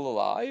are still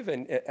alive,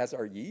 and as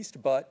are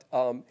yeast, but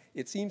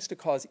it seems to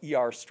cause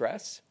ER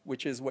stress,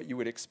 which is what you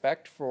would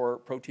expect for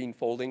protein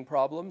folding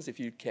problems if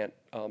you can't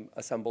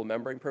assemble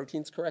membrane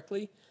proteins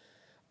correctly.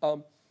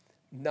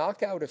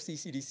 Knockout of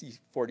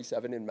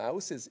CCDC47 in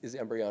mouse is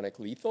embryonic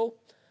lethal.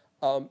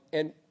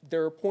 And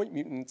there are point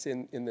mutants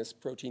in this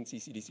protein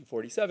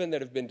CCDC47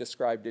 that have been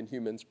described in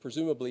humans,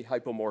 presumably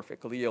hypomorphic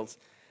alleles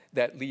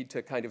that lead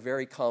to kind of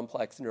very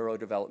complex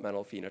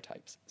neurodevelopmental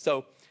phenotypes.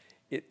 So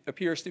it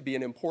appears to be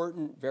an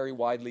important, very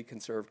widely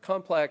conserved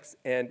complex,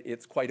 and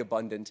it's quite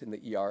abundant in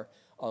the ER,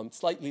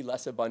 slightly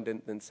less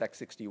abundant than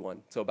Sec61,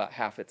 so about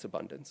half its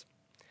abundance.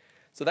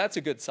 So that's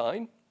a good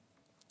sign.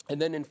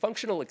 And then in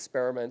functional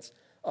experiments,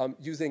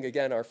 using,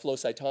 again, our flow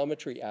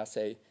cytometry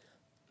assay,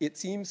 it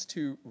seems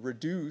to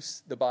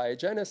reduce the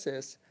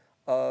biogenesis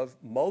of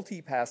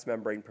multi-pass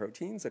membrane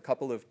proteins. A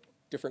couple of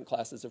different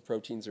classes of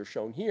proteins are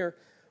shown here,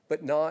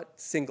 but not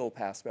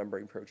single-pass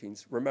membrane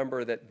proteins.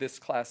 Remember that this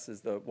class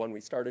is the one we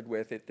started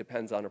with. It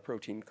depends on a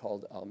protein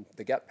called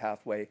the GEP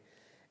pathway.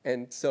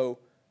 And so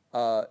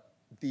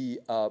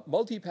the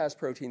multi-pass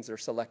proteins are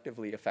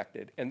selectively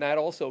affected. And that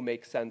also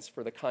makes sense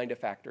for the kind of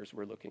factors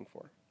we're looking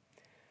for.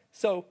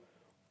 So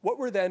what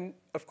we're then,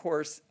 of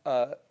course,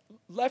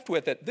 left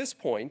with at this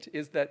point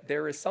is that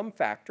there is some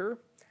factor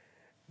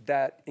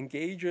that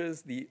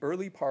engages the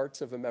early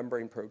parts of a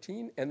membrane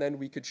protein, and then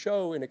we could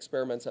show in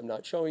experiments I'm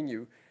not showing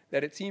you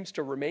that it seems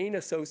to remain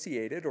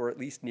associated, or at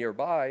least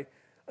nearby,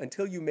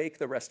 until you make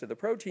the rest of the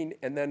protein,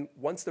 and then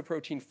once the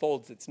protein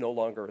folds, it's no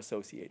longer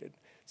associated.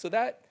 So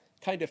that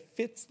kind of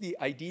fits the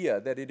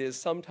idea that it is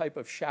some type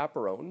of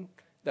chaperone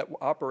that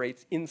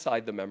operates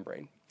inside the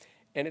membrane.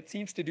 And it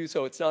seems to do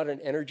so, it's not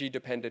an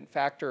energy-dependent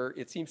factor,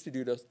 it seems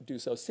to do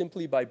so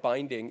simply by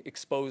binding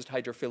exposed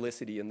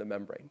hydrophilicity in the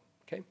membrane,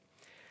 okay?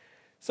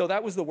 So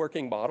that was the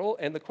working model,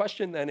 and the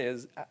question then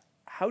is,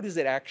 how does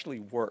it actually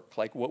work?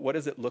 Like, what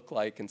does it look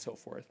like, and so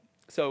forth?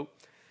 So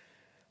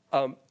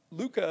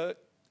Luca,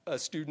 a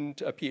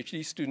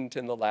PhD student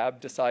in the lab,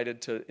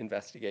 decided to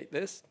investigate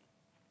this.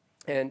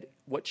 And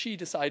what she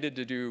decided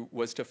to do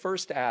was to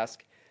first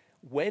ask,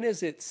 when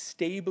is it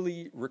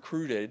stably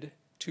recruited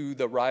to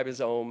the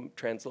ribosome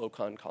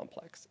translocon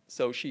complex?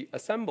 So she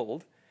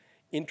assembled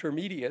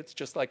intermediates,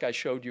 just like I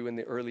showed you in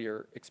the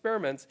earlier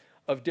experiments,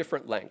 of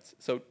different lengths.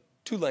 So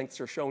 2 lengths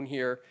are shown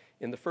here.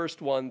 In the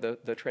first one, the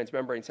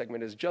transmembrane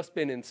segment has just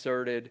been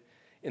inserted.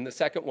 In the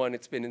second one,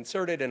 it's been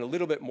inserted and a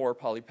little bit more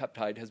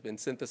polypeptide has been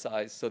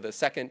synthesized. So the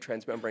second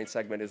transmembrane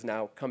segment is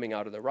now coming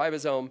out of the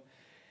ribosome.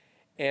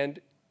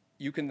 And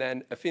you can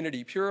then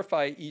affinity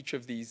purify each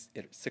of these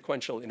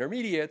sequential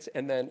intermediates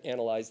and then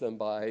analyze them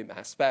by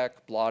mass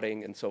spec,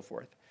 blotting, and so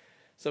forth.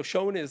 So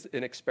shown is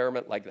an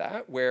experiment like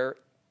that, where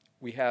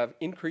we have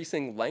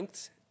increasing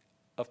lengths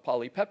of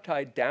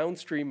polypeptide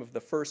downstream of the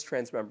first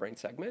transmembrane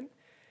segment.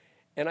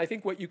 And I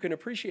think what you can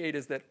appreciate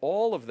is that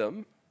all of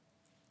them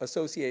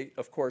associate,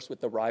 of course,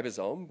 with the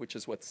ribosome, which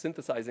is what's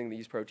synthesizing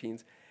these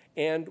proteins,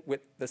 and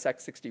with the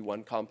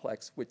Sec61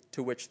 complex,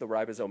 to which the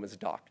ribosome is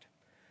docked.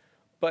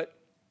 But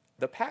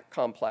the PAC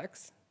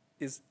complex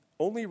is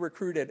only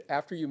recruited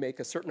after you make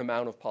a certain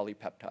amount of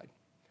polypeptide.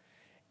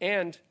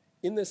 And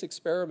in this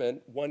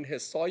experiment, one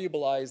has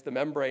solubilized the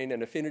membrane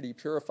and affinity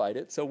purified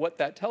it. So what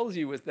that tells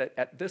you is that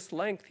at this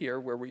length here,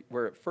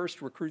 where it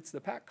first recruits the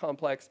PAC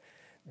complex,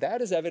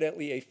 that is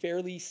evidently a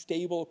fairly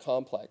stable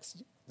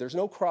complex. There's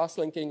no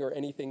cross-linking or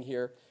anything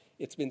here.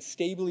 It's been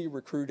stably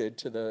recruited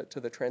to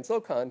the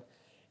translocon.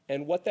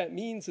 And what that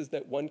means is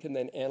that one can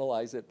then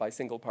analyze it by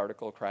single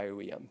particle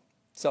cryo-EM.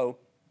 So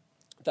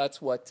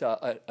that's what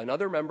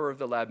another member of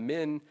the lab,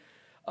 Min,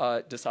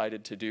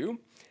 decided to do.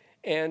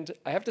 And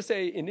I have to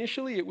say,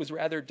 initially it was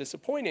rather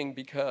disappointing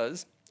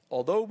because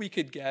although we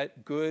could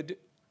get good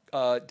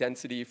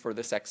density for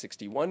the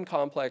Sec61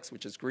 complex,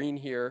 which is green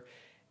here,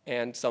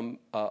 and some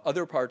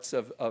other parts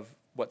of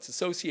what's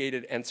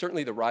associated, and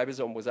certainly the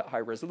ribosome was at high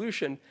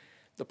resolution,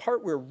 the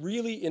part we're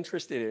really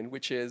interested in,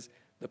 which is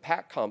the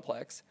PAC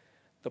complex,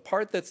 the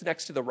part that's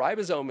next to the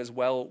ribosome is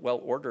well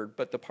ordered,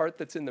 but the part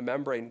that's in the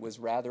membrane was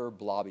rather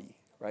blobby,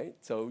 right?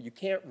 So you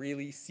can't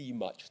really see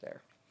much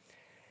there.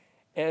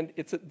 And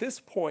it's at this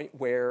point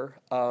where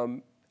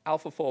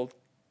AlphaFold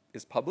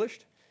is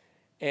published.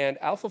 And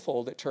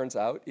AlphaFold, it turns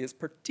out, is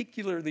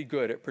particularly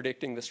good at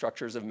predicting the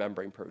structures of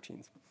membrane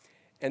proteins.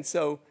 And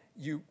so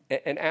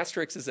and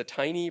Asterix is a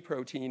tiny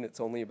protein.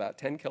 It's only about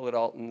 10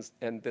 kilodaltons.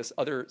 And this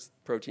other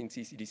protein,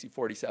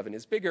 CCDC47,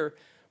 is bigger.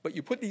 But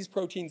you put these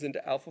proteins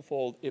into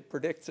AlphaFold, it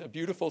predicts a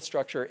beautiful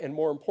structure. And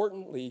more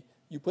importantly,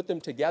 you put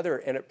them together,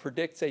 and it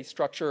predicts a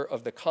structure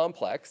of the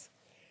complex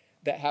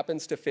that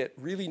happens to fit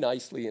really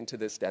nicely into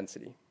this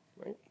density,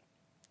 right?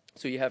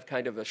 So you have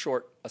kind of a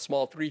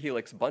small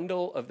 3-helix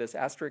bundle of this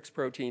Asterix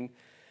protein,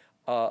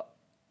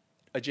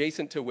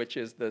 adjacent to which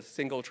is the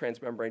single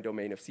transmembrane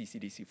domain of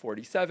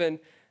CCDC47,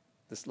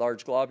 this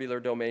large globular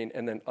domain,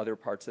 and then other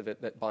parts of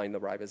it that bind the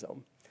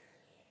ribosome.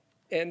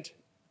 And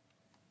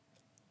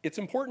it's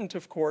important,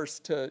 of course,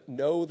 to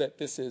know that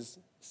this is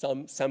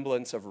some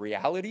semblance of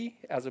reality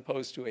as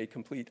opposed to a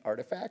complete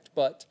artifact,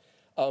 but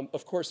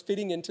of course,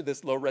 fitting into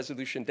this low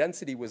resolution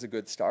density was a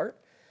good start.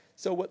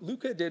 So what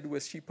Luca did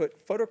was she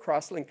put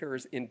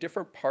photocrosslinkers in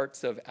different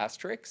parts of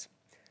Asterix.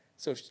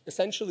 So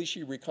essentially,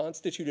 she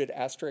reconstituted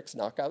Asterix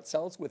knockout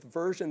cells with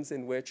versions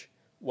in which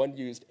one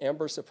used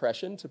amber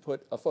suppression to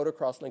put a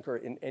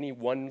photocrosslinker in any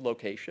one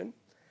location.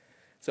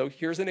 So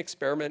here's an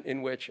experiment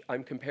in which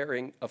I'm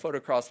comparing a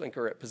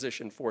photocrosslinker at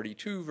position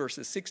 42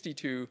 versus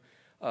 62,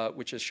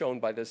 which is shown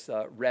by this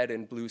red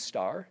and blue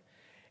star.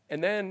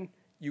 And then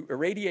you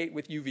irradiate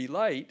with UV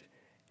light,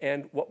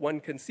 and what one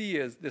can see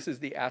is this is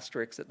the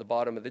Asterix at the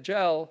bottom of the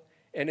gel,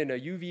 and in a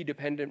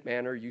UV-dependent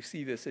manner, you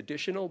see this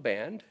additional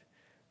band,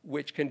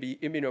 which can be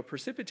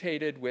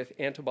immunoprecipitated with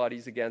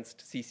antibodies against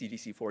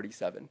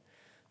CCDC47.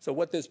 So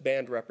what this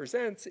band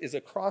represents is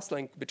a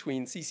crosslink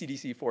between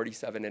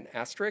CCDC47 and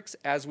Asterix,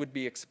 as would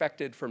be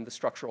expected from the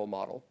structural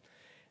model.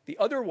 The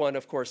other one,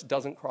 of course,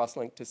 doesn't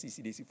crosslink to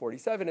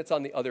CCDC47. It's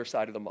on the other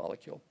side of the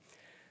molecule.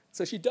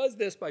 So she does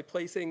this by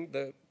placing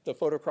the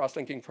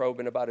photocrosslinking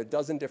probe in about a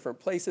dozen different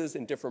places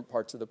in different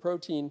parts of the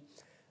protein.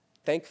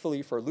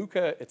 Thankfully for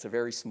Luca, it's a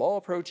very small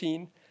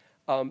protein.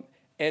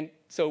 And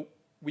so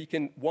we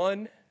can,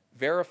 one,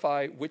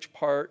 verify which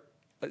part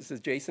is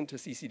adjacent to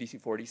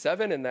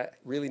CCDC47, and that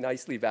really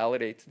nicely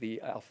validates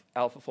the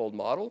AlphaFold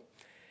model.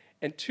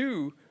 And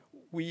two,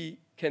 we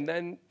can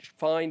then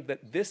find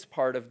that this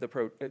part of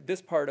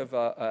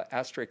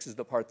Asterix is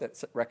the part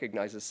that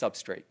recognizes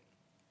substrate.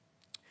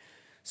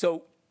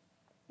 So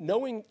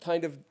knowing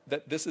kind of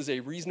that this is a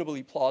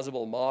reasonably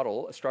plausible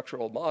model, a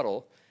structural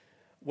model,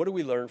 what do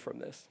we learn from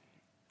this?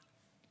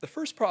 The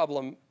first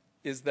problem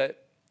is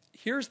that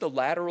here's the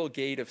lateral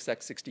gate of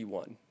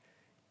Sec61.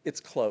 It's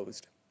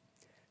closed.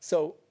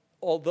 So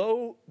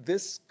although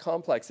this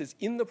complex is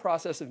in the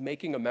process of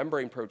making a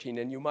membrane protein,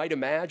 and you might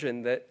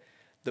imagine that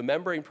the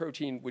membrane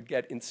protein would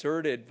get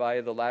inserted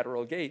via the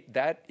lateral gate,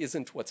 that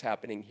isn't what's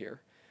happening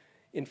here.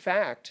 In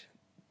fact,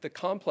 the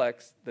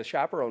complex, the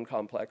chaperone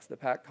complex, the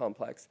PAC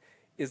complex,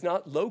 is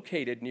not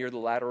located near the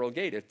lateral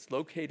gate. It's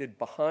located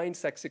behind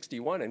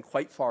Sec61 and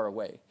quite far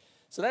away.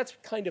 So that's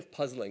kind of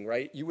puzzling,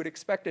 right? You would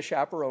expect a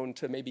chaperone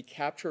to maybe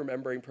capture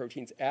membrane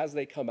proteins as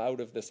they come out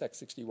of the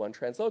Sec61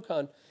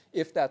 translocon,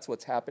 if that's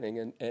what's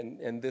happening,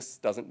 and this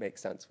doesn't make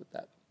sense with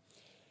that.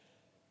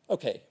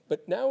 Okay,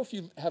 but now if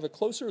you have a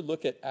closer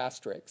look at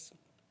Asterix,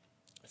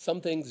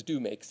 some things do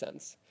make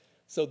sense.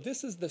 So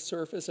this is the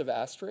surface of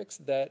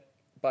Asterix that,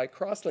 by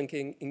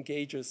cross-linking,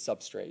 engages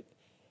substrate.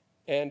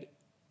 And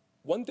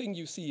one thing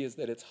you see is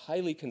that it's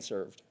highly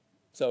conserved.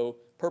 So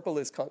purple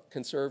is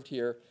conserved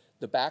here.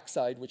 The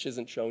backside, which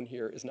isn't shown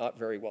here, is not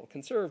very well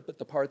conserved, but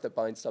the part that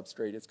binds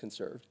substrate is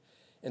conserved.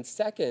 And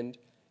second,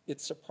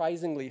 it's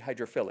surprisingly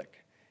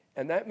hydrophilic.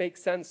 And that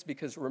makes sense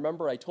because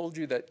remember I told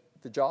you that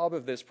the job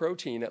of this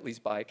protein, at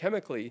least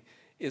biochemically,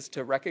 is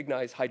to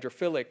recognize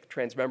hydrophilic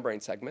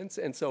transmembrane segments.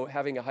 And so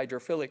having a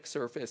hydrophilic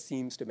surface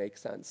seems to make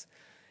sense.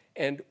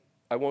 And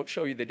I won't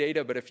show you the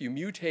data, but if you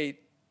mutate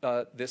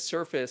this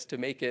surface to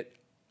make it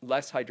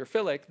less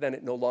hydrophilic, then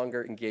it no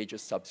longer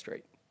engages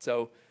substrate.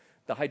 So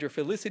the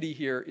hydrophilicity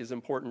here is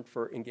important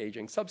for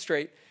engaging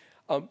substrate.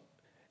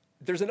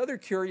 There's another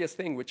curious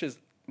thing, which is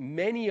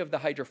many of the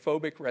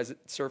hydrophobic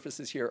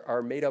surfaces here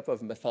are made up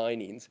of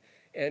methionines.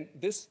 And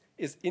this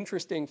is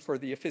interesting for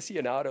the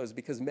aficionados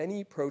because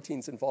many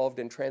proteins involved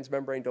in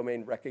transmembrane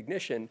domain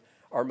recognition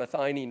are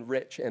methionine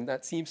rich, and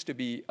that seems to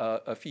be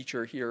a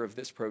feature here of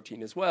this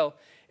protein as well.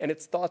 And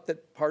it's thought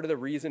that part of the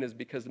reason is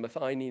because the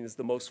methionine is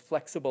the most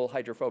flexible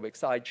hydrophobic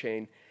side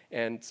chain,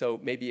 and so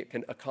maybe it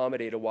can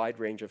accommodate a wide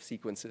range of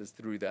sequences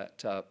through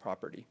that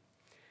property.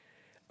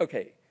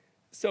 Okay,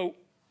 so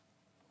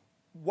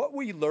what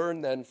we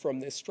learn then from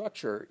this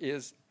structure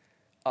is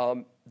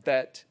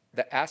that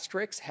the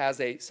Asterix has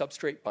a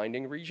substrate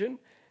binding region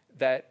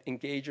that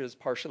engages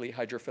partially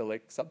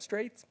hydrophilic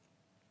substrates.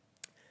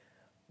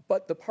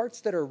 But the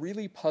parts that are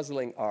really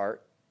puzzling are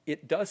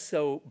it does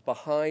so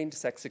behind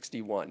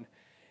Sec61.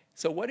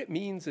 So what it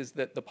means is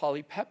that the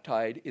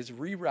polypeptide is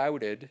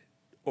rerouted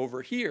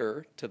over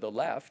here to the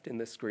left in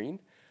the screen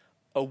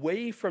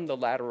away from the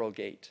lateral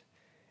gate.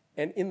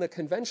 And in the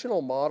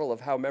conventional model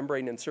of how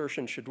membrane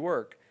insertion should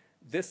work,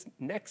 this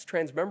next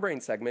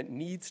transmembrane segment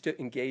needs to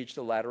engage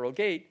the lateral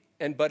gate,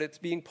 but it's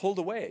being pulled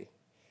away.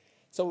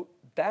 So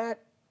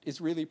that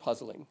is really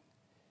puzzling.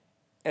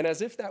 And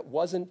as if that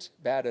wasn't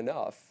bad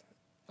enough,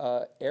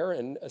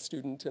 Aaron, a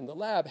student in the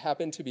lab,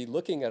 happened to be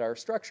looking at our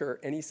structure,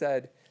 and he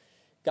said,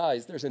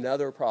 guys, there's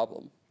another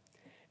problem.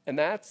 And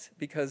that's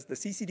because the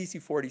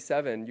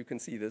CCDC47, you can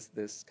see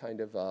this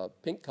kind of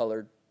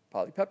pink-colored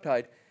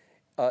polypeptide,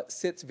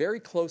 sits very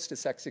close to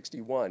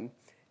Sec61.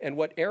 And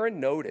what Aaron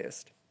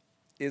noticed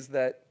is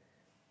that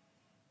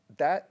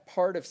that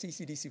part of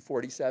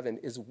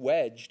CCDC47 is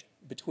wedged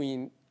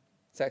between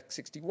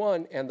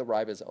Sec61 and the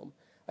ribosome.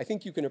 I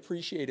think you can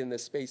appreciate in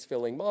this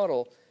space-filling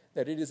model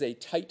that it is a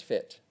tight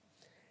fit.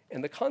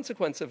 And the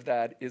consequence of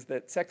that is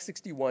that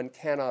Sec61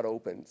 cannot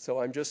open.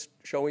 So I'm just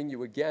showing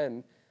you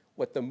again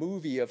what the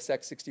movie of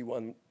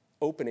Sec61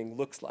 opening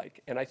looks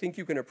like. And I think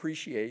you can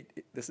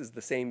appreciate, this is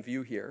the same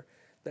view here,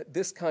 that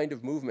this kind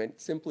of movement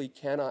simply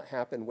cannot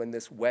happen when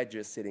this wedge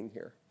is sitting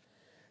here.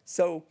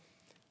 So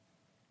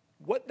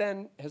what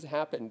then has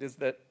happened is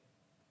that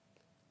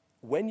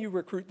when you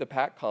recruit the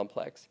PAC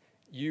complex,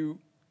 you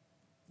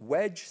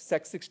wedge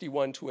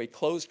Sec61 to a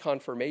closed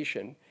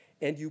conformation,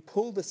 and you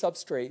pull the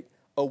substrate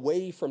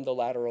away from the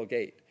lateral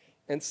gate.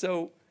 And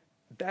so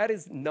that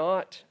is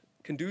not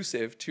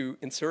conducive to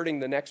inserting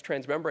the next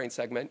transmembrane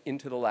segment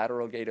into the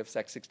lateral gate of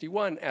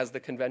Sec61, as the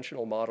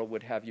conventional model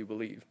would have you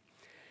believe.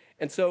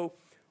 And so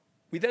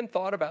we then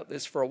thought about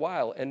this for a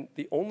while, and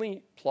the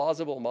only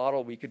plausible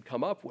model we could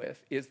come up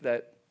with is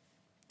that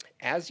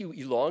as you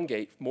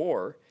elongate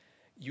more,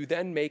 you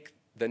then make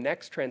the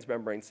next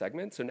transmembrane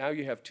segment. So now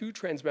you have two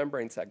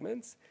transmembrane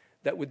segments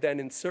that would then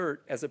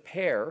insert as a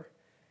pair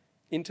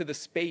into the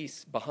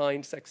space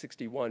behind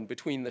Sec61,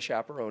 between the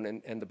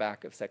chaperone and the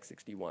back of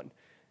Sec61.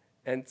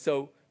 And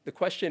so the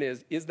question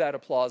is that a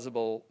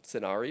plausible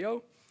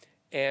scenario?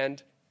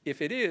 And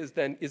if it is,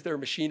 then is there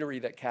machinery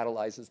that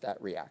catalyzes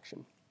that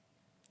reaction?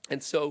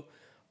 And so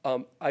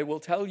I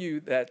will tell you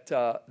that,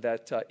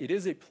 it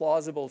is a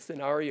plausible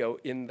scenario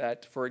in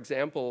that, for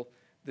example,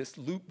 this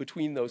loop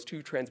between those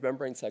two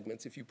transmembrane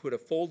segments, if you put a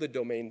folded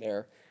domain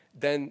there,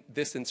 then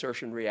this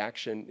insertion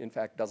reaction, in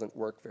fact, doesn't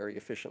work very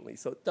efficiently.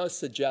 So it does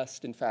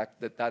suggest, in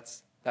fact, that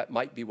that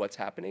might be what's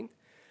happening.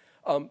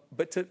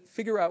 But to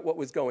figure out what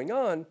was going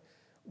on,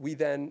 we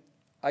then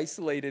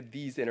isolated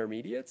these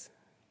intermediates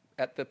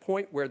at the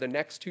point where the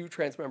next two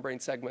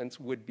transmembrane segments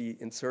would be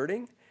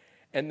inserting,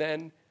 and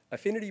then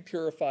affinity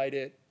purified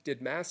it,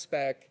 did mass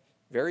spec,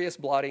 various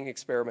blotting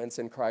experiments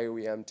in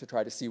cryo-EM to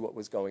try to see what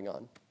was going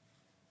on.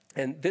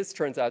 And this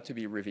turns out to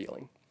be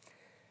revealing.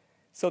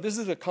 So this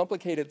is a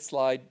complicated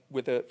slide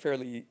with a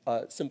fairly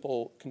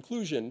simple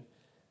conclusion.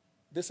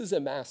 This is a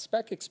mass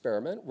spec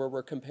experiment where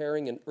we're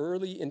comparing an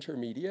early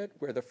intermediate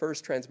where the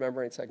first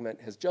transmembrane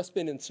segment has just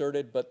been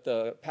inserted, but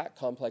the PAC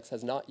complex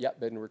has not yet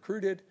been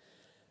recruited,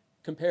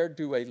 compared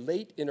to a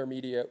late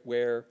intermediate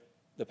where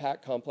the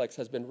PAC complex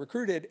has been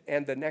recruited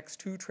and the next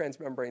two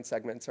transmembrane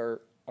segments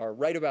are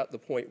right about the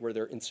point where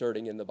they're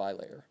inserting in the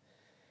bilayer.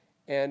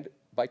 And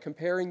by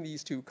comparing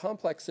these two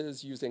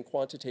complexes using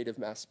quantitative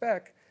mass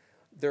spec,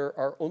 there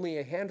are only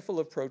a handful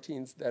of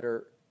proteins that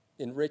are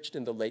enriched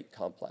in the late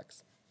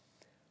complex.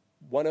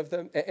 One of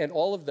them, and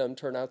all of them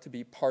turn out to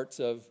be parts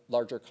of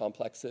larger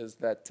complexes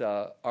that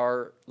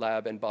our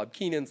lab and Bob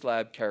Keenan's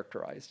lab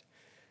characterized.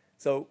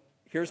 So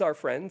here's our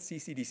friend,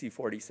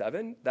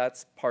 CCDC47.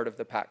 That's part of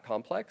the PAC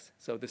complex.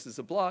 So this is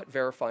a blot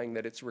verifying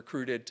that it's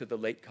recruited to the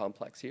late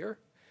complex here.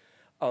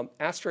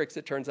 Asterix,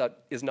 it turns out,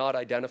 is not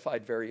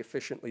identified very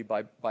efficiently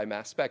by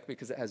mass spec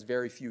because it has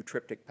very few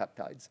tryptic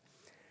peptides.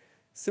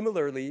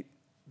 Similarly,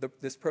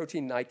 this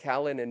protein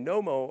nicalin and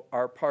NOMO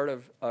are part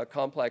of a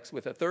complex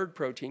with a third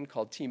protein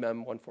called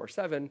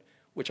TMEM147,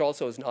 which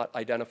also is not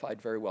identified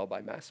very well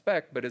by mass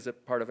spec, but is a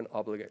part of an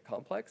obligate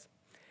complex.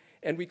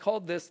 And we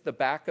called this the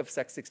back of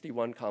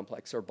Sec61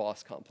 complex, or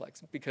BOS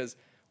complex, because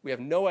we have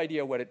no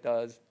idea what it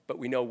does, but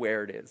we know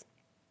where it is.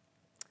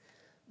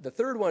 The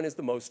third one is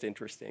the most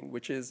interesting,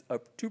 which is a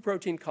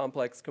two-protein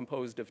complex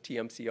composed of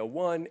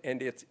TMCO1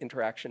 and its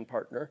interaction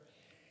partner.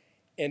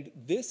 And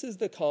this is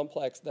the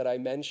complex that I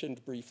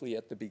mentioned briefly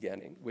at the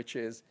beginning, which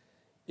is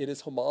it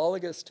is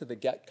homologous to the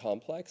GET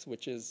complex,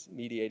 which is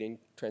mediating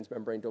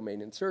transmembrane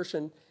domain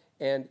insertion,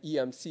 and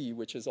EMC,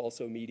 which is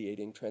also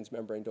mediating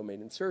transmembrane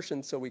domain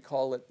insertion. So we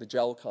call it the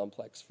gel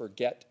complex for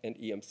GET and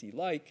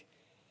EMC-like.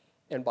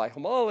 And by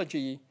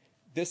homology,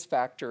 this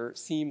factor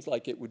seems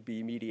like it would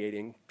be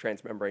mediating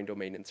transmembrane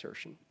domain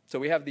insertion. So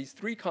we have these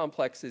three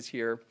complexes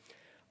here.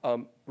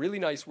 Really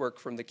nice work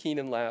from the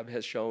Keenan lab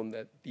has shown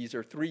that these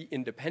are three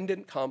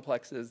independent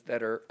complexes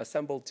that are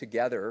assembled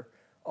together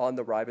on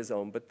the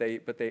ribosome, but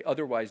they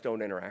otherwise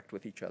don't interact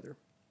with each other.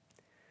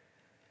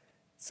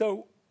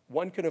 So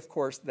one can, of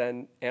course,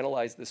 then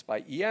analyze this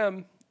by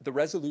EM. The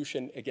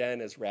resolution, again,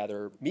 is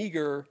rather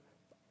meager.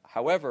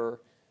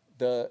 However,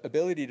 the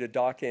ability to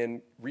dock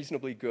in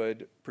reasonably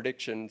good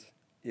predictions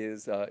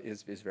is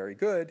very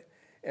good.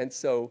 And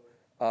so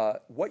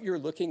what you're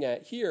looking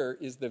at here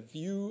is the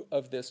view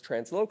of this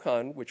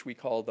translocon, which we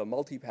call the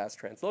multipass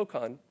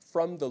translocon,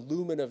 from the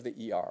lumen of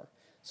the ER.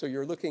 So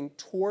you're looking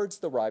towards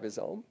the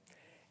ribosome,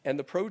 and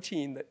the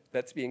protein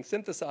that's being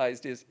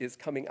synthesized is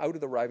coming out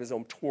of the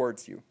ribosome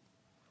towards you.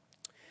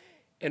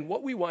 And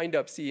what we wind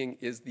up seeing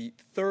is the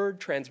third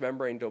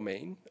transmembrane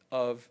domain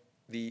of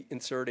the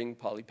inserting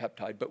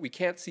polypeptide, but we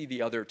can't see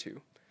the other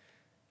two.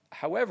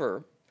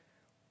 However,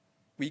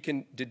 we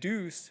can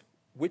deduce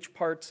which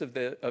parts of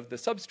the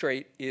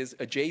substrate is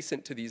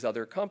adjacent to these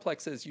other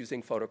complexes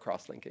using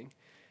photocross-linking.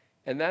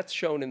 And that's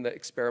shown in the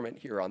experiment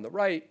here on the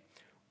right,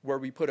 where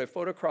we put a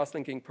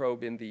photocross-linking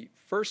probe in the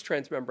first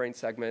transmembrane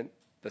segment,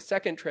 the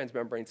second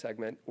transmembrane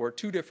segment, or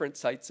two different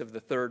sites of the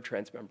third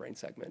transmembrane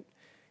segment.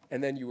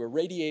 And then you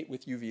irradiate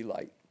with UV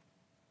light.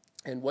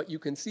 And what you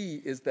can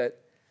see is that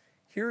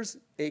here's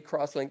a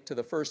crosslink to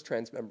the first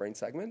transmembrane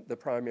segment, the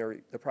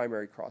primary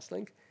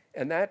crosslink.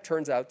 And that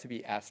turns out to be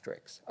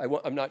Asterix.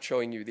 I'm not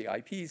showing you the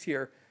IPs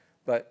here,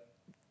 but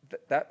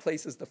that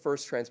places the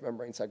first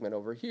transmembrane segment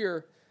over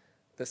here.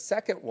 The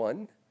second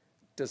one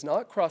does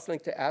not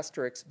crosslink to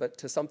Asterix, but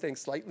to something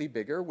slightly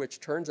bigger, which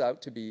turns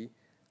out to be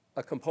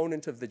a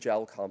component of the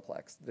gel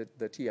complex, the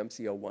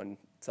TMCO1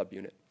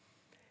 subunit.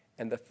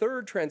 And the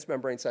third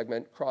transmembrane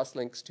segment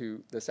crosslinks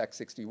to the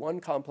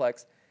Sec61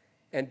 complex.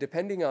 And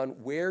depending on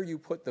where you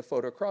put the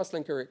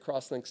photocrosslinker, it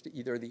crosslinks to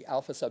either the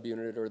alpha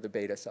subunit or the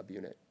beta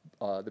subunit.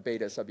 The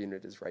beta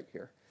subunit is right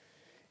here.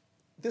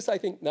 This, I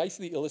think,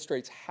 nicely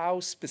illustrates how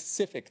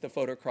specific the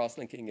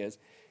photocrosslinking is.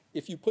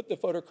 If you put the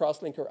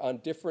photocrosslinker on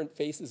different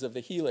faces of the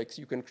helix,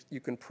 you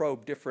can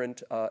probe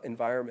different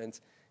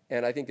environments.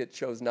 And I think it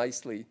shows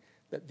nicely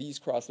that these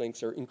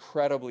crosslinks are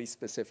incredibly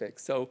specific.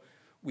 So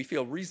we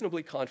feel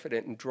reasonably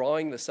confident in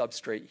drawing the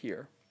substrate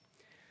here.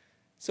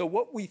 So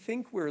what we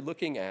think we're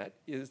looking at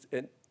is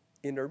an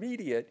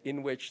intermediate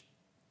in which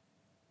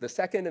the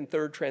second and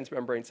third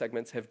transmembrane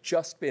segments have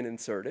just been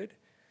inserted.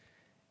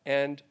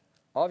 And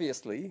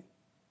obviously,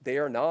 they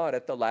are not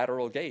at the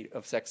lateral gate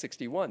of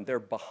Sec61. They're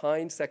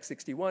behind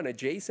Sec61,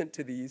 adjacent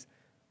to these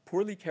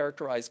poorly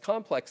characterized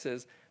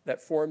complexes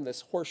that form this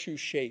horseshoe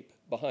shape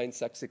behind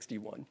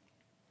Sec61.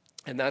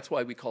 And that's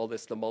why we call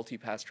this the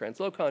multi-pass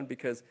translocon,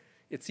 because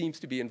it seems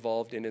to be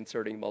involved in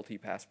inserting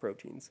multi-pass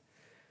proteins.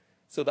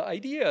 So the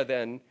idea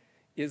then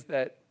is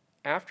that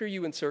after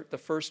you insert the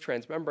first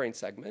transmembrane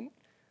segment,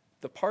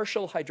 the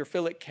partial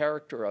hydrophilic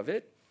character of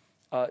it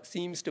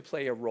seems to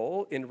play a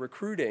role in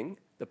recruiting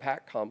the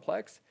PAC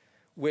complex,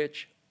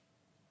 which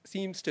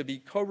seems to be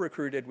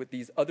co-recruited with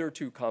these other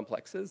two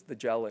complexes, the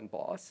gel and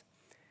boss.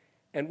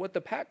 And what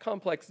the PAC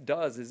complex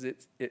does is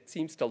it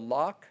seems to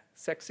lock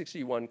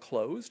Sec61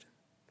 closed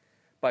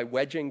by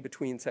wedging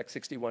between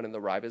Sec61 and the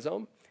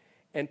ribosome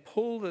and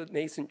pull the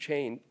nascent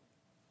chain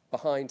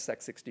behind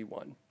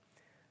Sec61.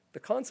 The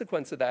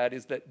consequence of that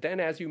is that then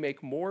as you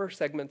make more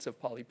segments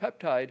of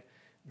polypeptide,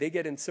 they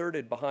get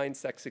inserted behind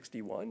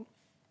Sec61.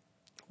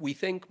 We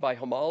think by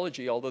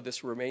homology, although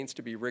this remains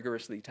to be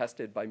rigorously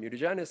tested by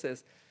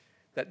mutagenesis,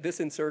 that this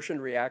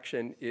insertion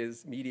reaction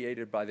is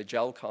mediated by the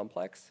gel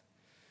complex.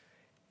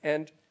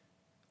 And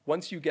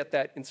once you get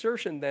that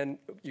insertion, then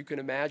you can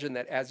imagine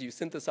that as you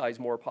synthesize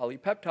more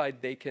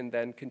polypeptide, they can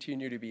then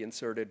continue to be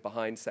inserted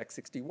behind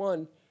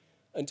Sec61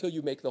 until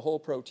you make the whole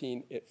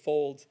protein, it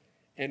folds,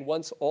 and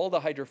once all the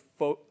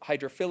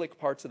hydrophilic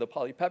parts of the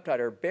polypeptide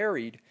are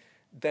buried,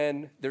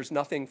 then there's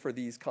nothing for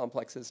these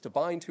complexes to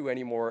bind to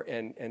anymore,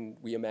 and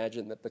we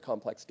imagine that the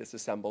complex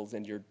disassembles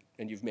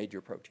and you've made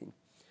your protein.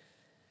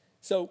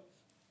 So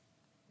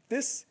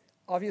this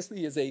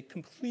obviously is a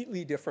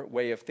completely different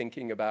way of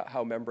thinking about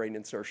how membrane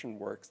insertion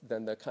works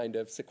than the kind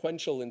of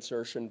sequential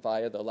insertion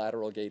via the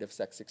lateral gate of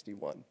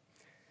Sec61.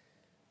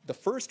 The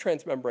first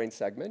transmembrane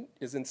segment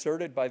is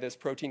inserted by this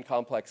protein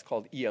complex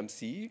called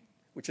EMC,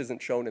 which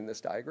isn't shown in this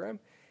diagram.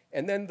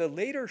 And then the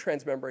later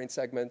transmembrane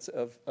segments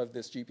of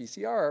this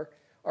GPCR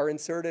are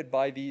inserted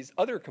by these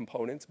other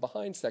components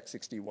behind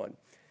Sec61.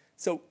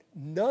 So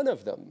none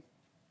of them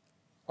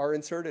are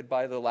inserted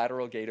by the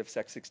lateral gate of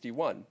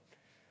Sec61.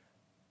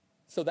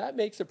 So that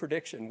makes a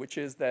prediction, which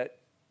is that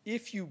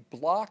if you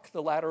block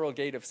the lateral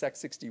gate of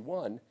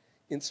Sec61,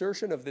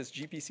 insertion of this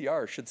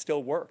GPCR should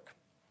still work.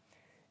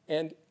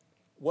 And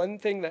one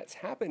thing that's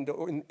happened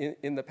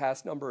in the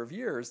past number of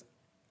years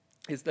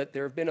is that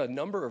there have been a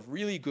number of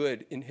really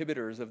good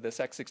inhibitors of the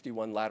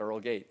Sec61 lateral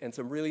gate, and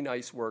some really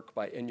nice work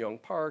by En-Young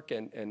Park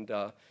and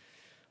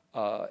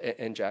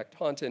Jack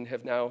Taunton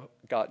have now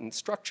gotten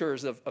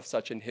structures of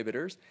such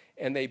inhibitors,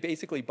 and they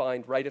basically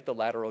bind right at the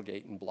lateral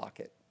gate and block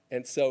it.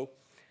 And so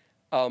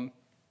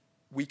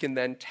we can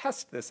then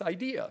test this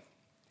idea.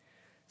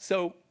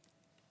 So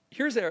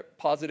here's a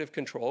positive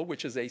control,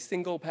 which is a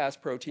single pass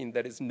protein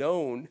that is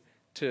known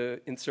to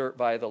insert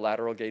via the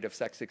lateral gate of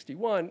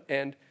Sec61.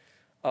 And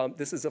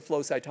this is a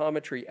flow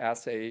cytometry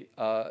assay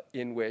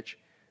in which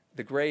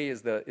the gray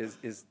is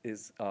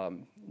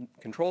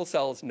control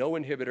cells, no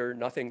inhibitor,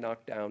 nothing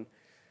knocked down.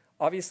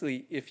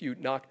 Obviously, if you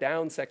knock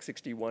down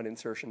Sec61,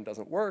 insertion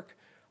doesn't work.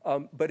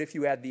 But if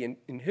you add the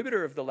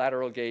inhibitor of the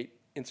lateral gate,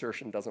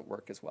 insertion doesn't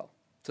work as well.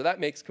 So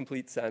that makes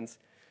complete sense.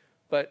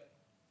 But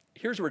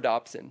here's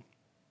rhodopsin.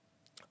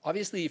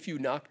 Obviously, if you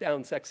knock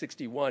down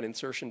Sec61,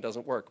 insertion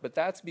doesn't work. But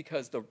that's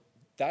because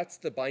that's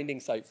the binding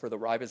site for the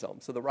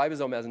ribosome. So the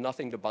ribosome has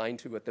nothing to bind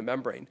to at the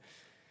membrane.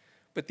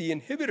 But the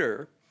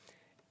inhibitor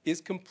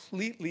is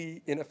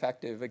completely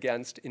ineffective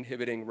against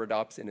inhibiting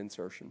rhodopsin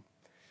insertion.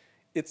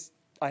 It's,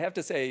 I have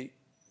to say,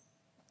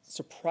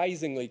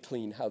 surprisingly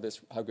clean how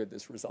good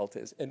this result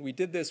is. And we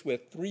did this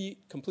with 3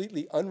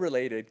 completely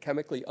unrelated,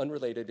 chemically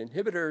unrelated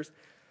inhibitors.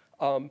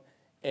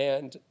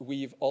 And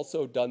we've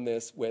also done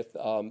this with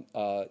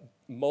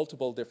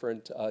multiple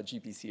different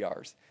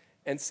GPCRs.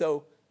 And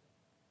so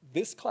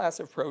this class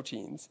of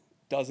proteins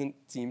doesn't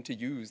seem to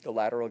use the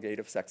lateral gate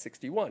of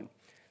Sec61.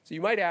 So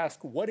you might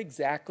ask, what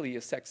exactly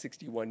is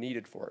Sec61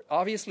 needed for?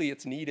 Obviously,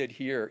 it's needed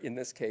here, in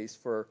this case,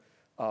 for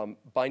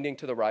binding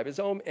to the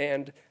ribosome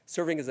and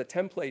serving as a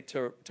template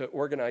to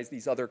organize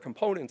these other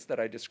components that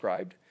I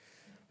described.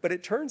 But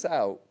it turns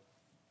out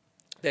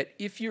that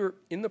if you're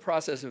in the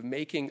process of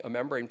making a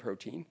membrane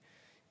protein,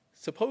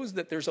 suppose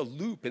that there's a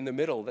loop in the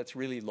middle that's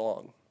really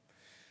long.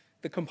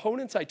 The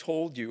components I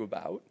told you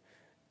about,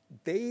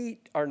 they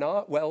are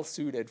not well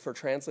suited for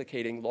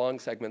translocating long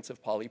segments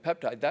of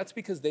polypeptide. That's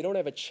because they don't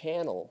have a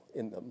channel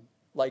in them,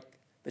 like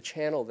the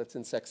channel that's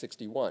in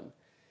Sec61.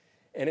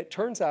 And it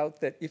turns out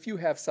that if you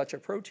have such a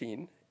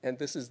protein, and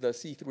this is the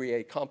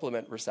C3a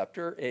complement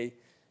receptor, a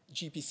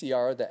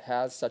GPCR that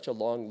has such a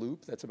long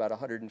loop that's about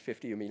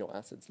 150 amino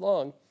acids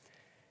long,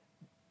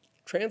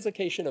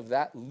 translocation of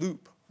that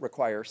loop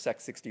requires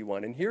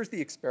Sec61. And here's the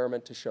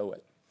experiment to show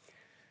it.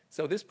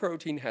 So this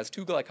protein has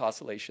 2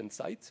 glycosylation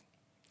sites,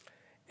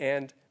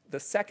 and the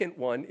second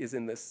one is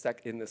in this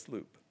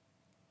loop.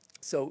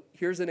 So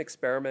here's an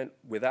experiment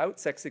without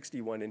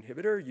Sec61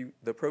 inhibitor.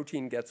 The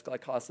protein gets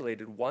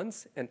glycosylated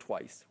once and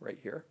twice right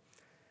here.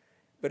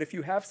 But if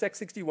you have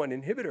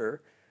Sec61 inhibitor,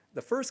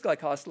 the first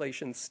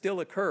glycosylation still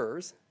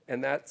occurs,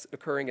 and that's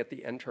occurring at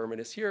the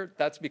N-terminus here.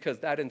 That's because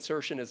that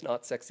insertion is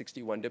not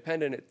Sec61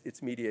 dependent.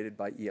 It's mediated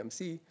by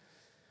EMC.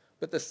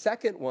 But the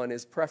second one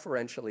is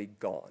preferentially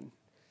gone.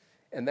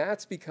 And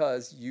that's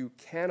because you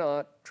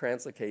cannot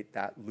translocate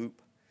that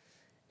loop.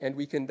 And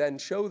we can then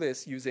show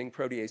this using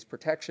protease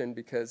protection,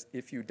 because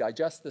if you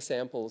digest the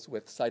samples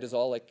with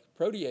cytosolic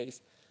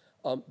protease,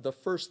 the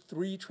first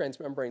 3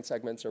 transmembrane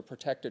segments are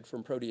protected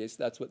from protease.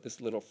 That's what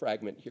this little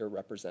fragment here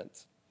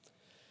represents.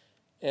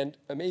 And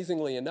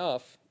amazingly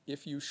enough,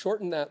 if you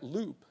shorten that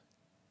loop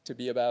to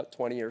be about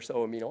 20 or so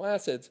amino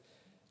acids,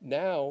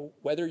 now,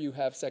 whether you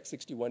have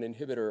Sec61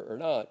 inhibitor or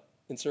not,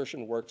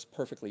 insertion works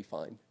perfectly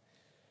fine.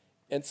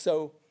 And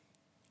so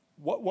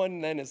what one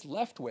then is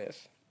left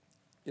with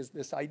is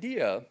this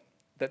idea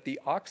that the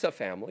OXA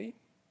family,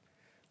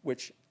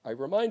 which I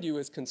remind you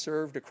is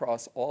conserved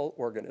across all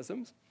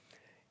organisms,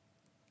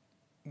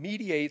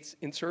 mediates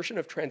insertion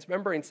of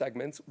transmembrane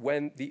segments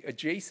when the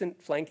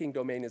adjacent flanking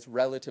domain is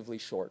relatively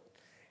short.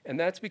 And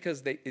that's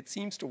because it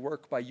seems to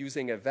work by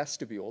using a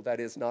vestibule, that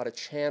is not a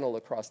channel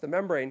across the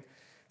membrane.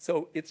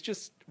 So it's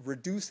just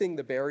reducing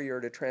the barrier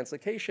to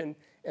translocation,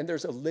 and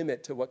there's a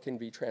limit to what can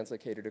be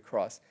translocated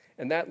across.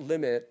 And that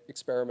limit,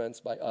 experiments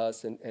by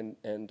us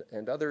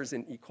and others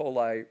in E.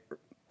 coli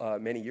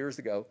many years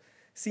ago,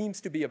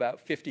 seems to be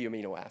about 50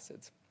 amino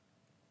acids.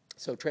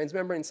 So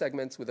transmembrane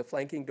segments with a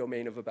flanking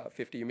domain of about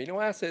 50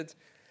 amino acids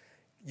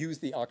use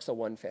the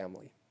OXA1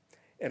 family.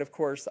 And of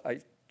course,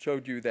 I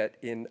showed you that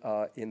in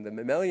the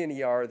mammalian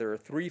ER, there are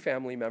 3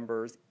 family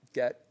members,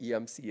 GET,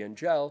 EMC, and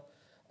GEL.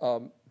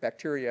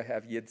 Bacteria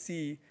have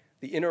YID-C.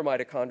 The inner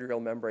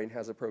mitochondrial membrane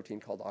has a protein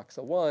called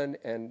OXA1,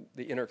 and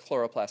the inner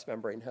chloroplast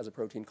membrane has a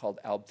protein called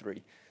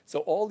ALB3. So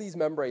all these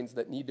membranes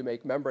that need to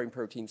make membrane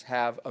proteins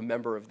have a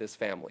member of this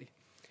family.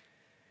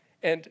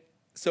 And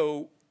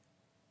so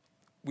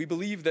we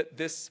believe that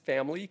this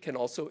family can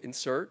also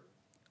insert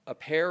a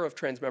pair of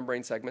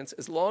transmembrane segments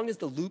as long as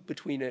the loop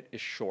between it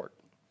is short.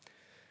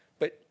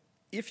 But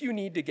if you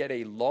need to get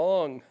a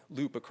long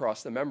loop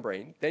across the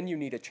membrane, then you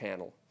need a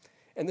channel.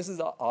 And this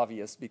is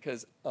obvious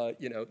because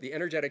the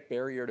energetic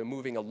barrier to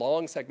moving a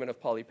long segment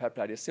of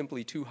polypeptide is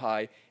simply too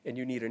high, and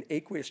you need an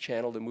aqueous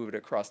channel to move it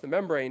across the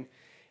membrane.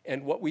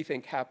 And what we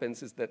think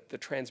happens is that the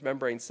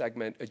transmembrane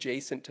segment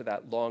adjacent to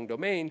that long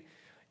domain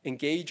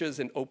engages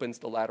and opens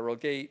the lateral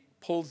gate,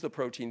 pulls the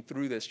protein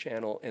through this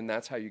channel, and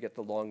that's how you get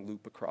the long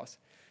loop across.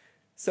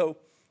 So,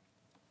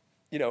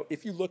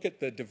 if you look at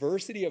the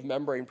diversity of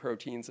membrane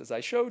proteins, as I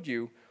showed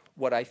you,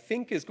 what I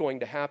think is going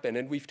to happen,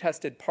 and we've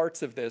tested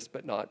parts of this,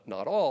 but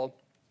not all,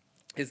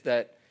 is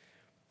that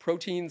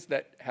proteins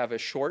that have a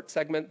short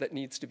segment that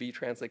needs to be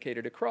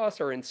translocated across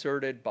are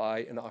inserted by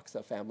an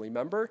OXA family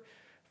member.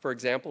 For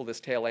example, this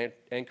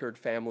tail-anchored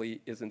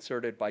family is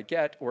inserted by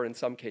GET, or in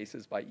some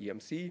cases by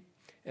EMC,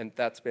 and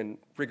that's been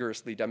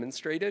rigorously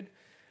demonstrated.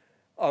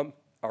 Our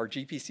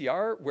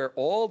GPCR, where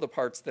all the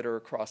parts that are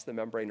across the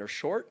membrane are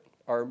short,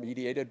 are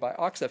mediated by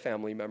OXA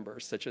family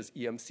members, such as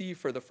EMC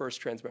for the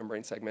first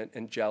transmembrane segment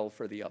and GEL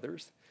for the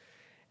others.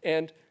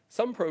 And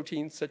some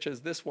proteins, such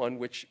as this one,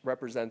 which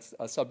represents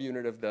a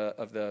subunit of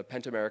the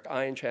pentameric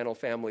ion channel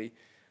family,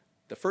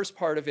 the first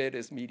part of it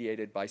is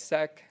mediated by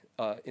SEC.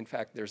 In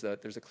fact, there's a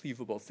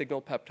cleavable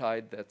signal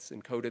peptide that's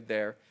encoded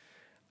there.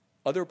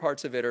 Other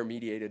parts of it are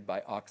mediated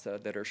by OXA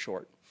that are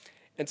short.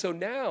 And so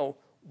now,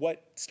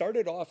 what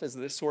started off as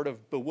this sort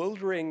of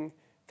bewildering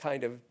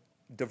kind of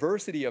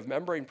diversity of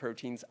membrane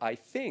proteins, I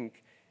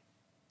think,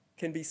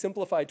 can be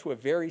simplified to a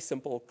very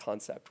simple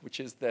concept,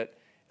 which is that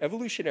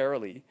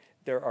evolutionarily,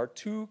 there are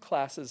 2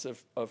 classes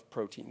of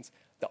proteins.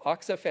 The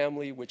OXA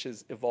family, which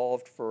is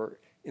evolved for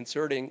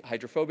inserting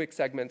hydrophobic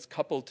segments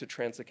coupled to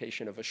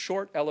translocation of a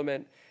short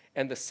element,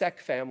 and the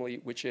SEC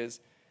family, which is,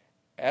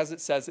 as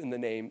it says in the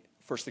name,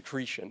 for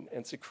secretion,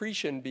 and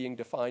secretion being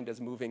defined as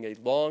moving a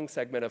long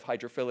segment of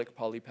hydrophilic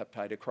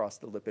polypeptide across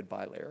the lipid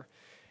bilayer.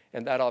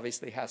 And that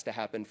obviously has to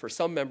happen for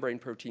some membrane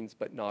proteins,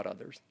 but not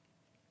others.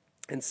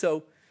 And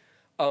so,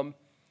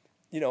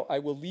 I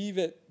will leave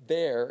it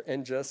there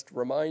and just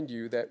remind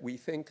you that we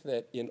think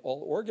that in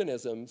all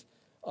organisms,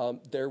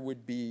 there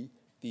would be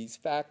these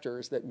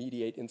factors that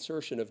mediate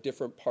insertion of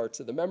different parts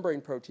of the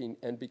membrane protein.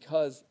 And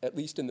because, at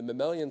least in the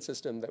mammalian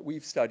system that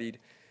we've studied,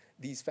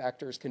 these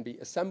factors can be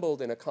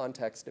assembled in a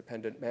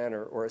context-dependent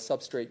manner or a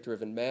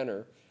substrate-driven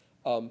manner,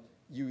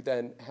 you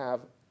then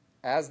have,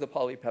 as the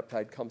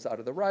polypeptide comes out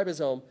of the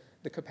ribosome,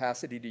 the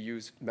capacity to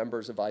use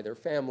members of either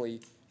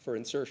family for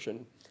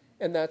insertion.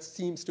 And that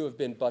seems to have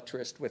been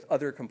buttressed with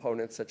other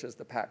components, such as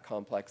the PAC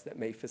complex, that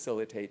may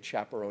facilitate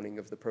chaperoning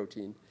of the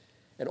protein.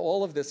 And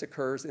all of this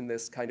occurs in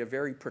this kind of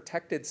very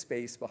protected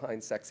space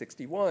behind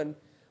Sec61,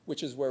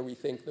 which is where we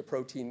think the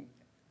protein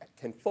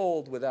can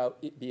fold without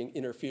it being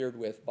interfered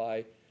with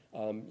by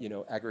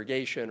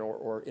aggregation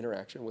or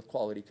interaction with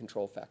quality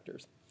control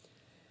factors.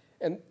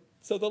 And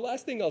so the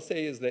last thing I'll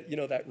say is that,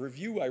 that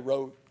review I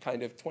wrote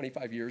kind of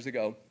 25 years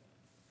ago,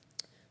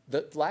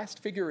 the last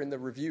figure in the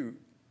review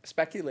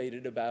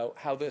speculated about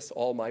how this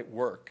all might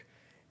work.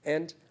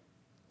 And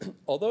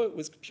although it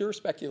was pure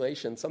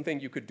speculation, something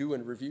you could do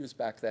in reviews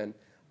back then,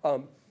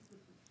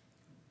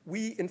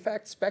 we in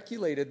fact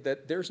speculated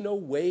that there's no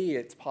way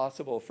it's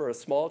possible for a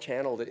small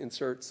channel to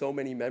insert so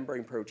many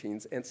membrane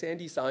proteins. And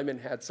Sandy Simon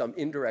had some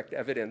indirect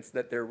evidence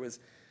that there was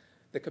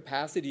the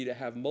capacity to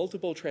have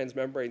multiple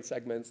transmembrane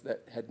segments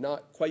that had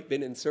not quite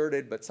been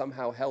inserted but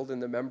somehow held in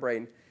the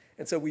membrane.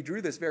 And so we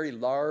drew this very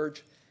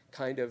large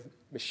kind of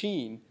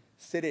machine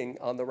sitting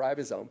on the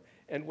ribosome.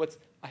 And what's,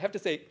 I have to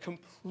say,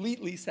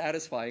 completely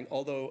satisfying,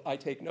 although I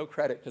take no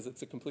credit because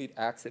it's a complete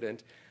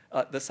accident,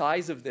 the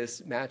size of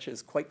this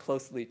matches quite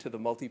closely to the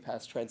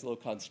multi-pass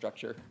translocon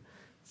structure.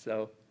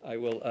 So I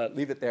will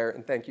leave it there,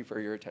 and thank you for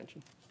your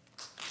attention.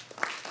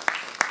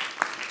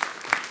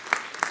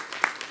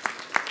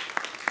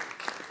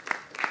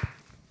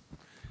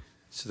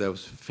 So that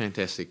was a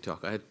fantastic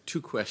talk. I had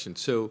two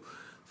questions. So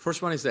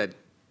first one is that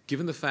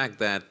given the fact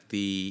that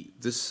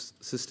this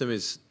system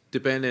is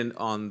dependent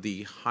on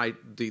the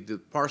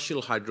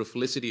partial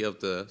hydrophilicity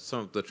of some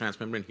of the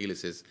transmembrane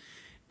helices,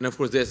 and of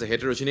course there's a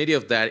heterogeneity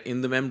of that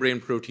in the membrane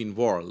protein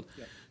world.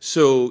 Yeah.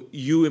 So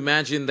you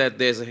imagine that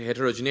there's a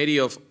heterogeneity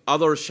of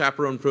other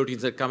chaperone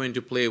proteins that come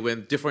into play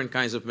when different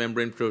kinds of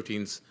membrane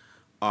proteins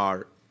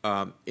are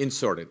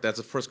inserted. That's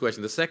the first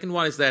question. The second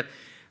one is that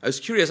I was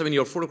curious, I mean,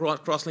 your photo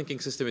cross-linking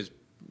system is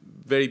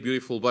very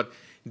beautiful, but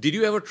did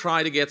you ever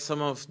try to get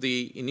some of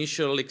the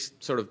initial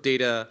sort of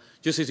data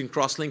just using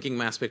cross-linking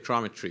mass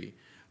spectrometry,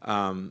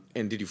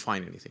 and did you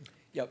find anything?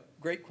 Yep,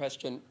 great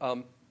question.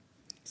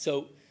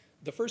 So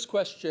the first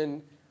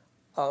question,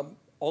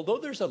 although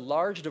there's a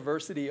large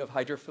diversity of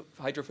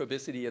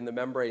hydrophobicity in the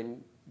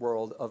membrane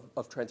world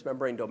of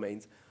transmembrane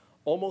domains,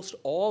 almost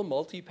all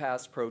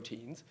multi-pass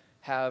proteins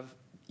have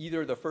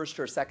either the first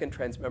or second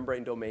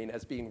transmembrane domain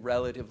as being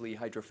relatively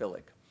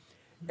hydrophilic.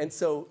 And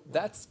so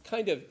that's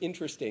kind of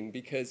interesting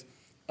because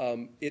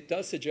it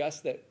does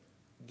suggest that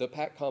the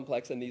PAC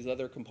complex and these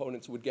other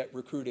components would get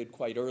recruited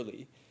quite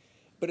early.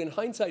 But in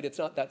hindsight, it's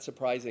not that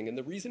surprising. And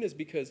the reason is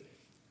because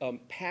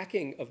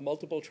packing of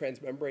multiple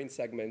transmembrane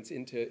segments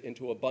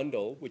into a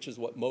bundle, which is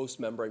what most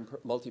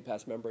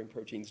multi-pass membrane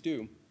proteins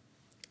do,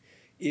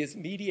 is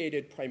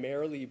mediated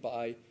primarily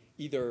by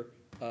either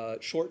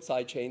short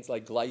side chains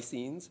like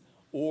glycines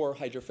or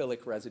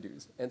hydrophilic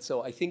residues. And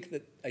so I think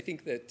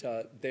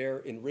that their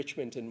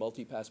enrichment in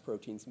multi-pass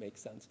proteins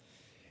makes sense.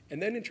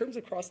 And then in terms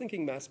of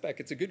cross-linking mass spec,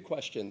 it's a good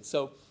question.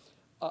 So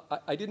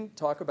I didn't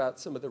talk about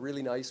some of the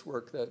really nice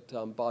work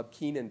that Bob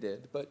Keenan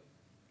did, but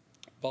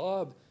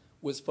Bob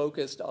was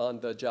focused on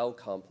the gel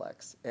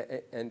complex,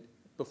 and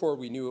before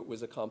we knew it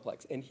was a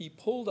complex. And he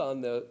pulled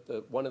on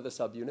one of the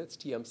subunits,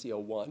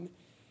 TMCO1,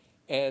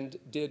 and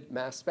did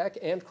mass spec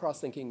and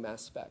cross-linking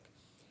mass spec.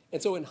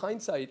 And so in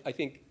hindsight, I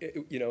think,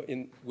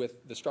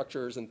 with the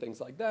structures and things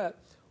like that,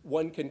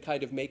 one can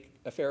kind of make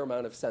a fair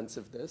amount of sense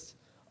of this.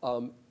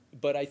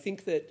 But I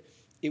think that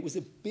it was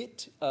a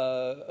bit,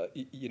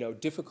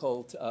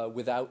 difficult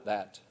without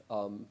that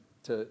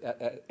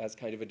as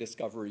kind of a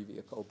discovery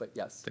vehicle. But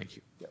yes. Thank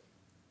you. Yeah.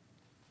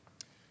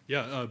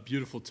 Yeah,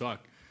 beautiful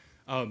talk.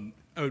 An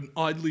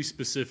oddly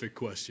specific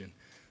question.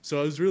 So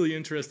I was really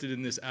interested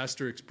in this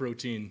asterisk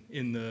protein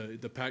in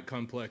the PAC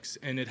complex,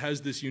 and it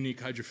has this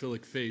unique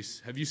hydrophilic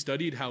face. Have you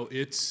studied how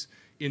it's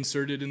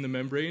inserted in the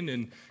membrane,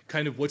 and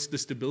kind of what's the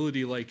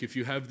stability like if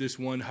you have this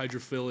one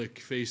hydrophilic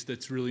face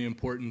that's really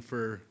important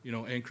for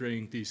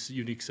anchoring these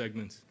unique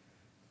segments?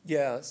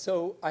 Yeah,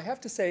 so I have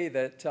to say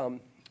that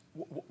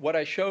what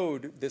I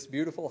showed, this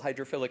beautiful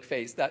hydrophilic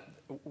face, that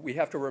we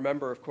have to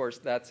remember, of course,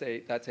 that's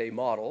a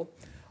model.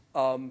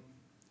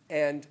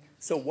 And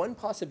so one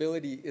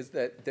possibility is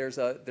that there's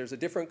a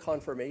different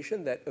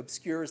conformation that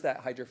obscures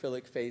that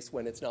hydrophilic face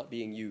when it's not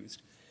being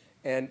used.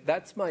 And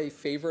that's my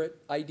favorite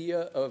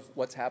idea of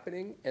what's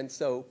happening. And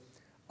so,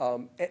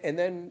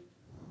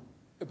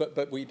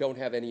 but we don't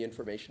have any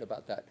information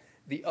about that.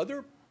 The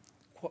other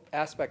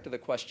aspect of the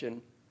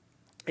question,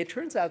 it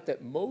turns out that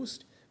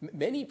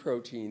many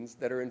proteins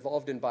that are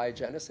involved in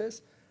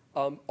biogenesis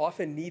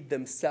often need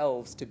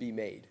themselves to be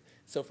made.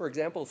 So for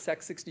example,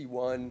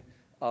 Sec61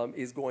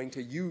 is going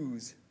to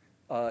use,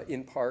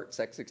 in part,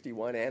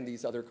 Sec61 and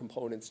these other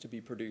components to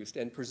be produced.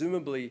 And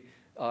presumably,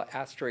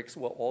 asterisks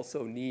will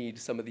also need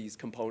some of these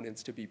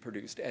components to be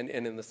produced. And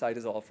in the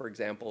cytosol, for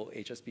example,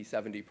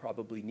 HSP70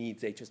 probably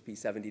needs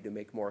HSP70 to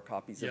make more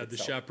copies of itself. Yeah,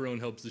 the chaperone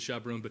helps the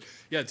chaperone. But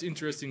yeah, it's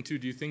interesting, too.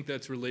 Do you think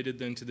that's related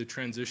then to the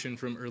transition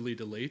from early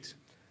to late?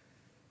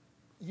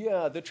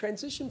 Yeah, the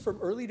transition from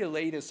early to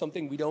late is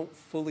something we don't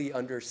fully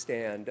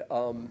understand.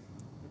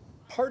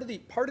 Part of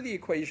the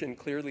equation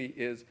clearly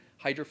is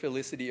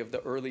hydrophilicity of the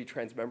early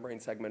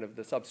transmembrane segment of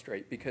the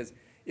substrate, because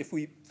if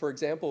we, for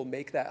example,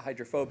 make that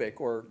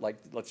hydrophobic, or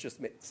let's just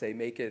say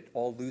make it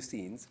all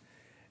leucines,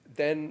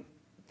 then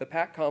the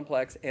PAC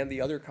complex and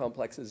the other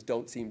complexes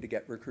don't seem to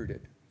get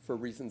recruited for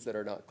reasons that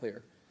are not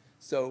clear.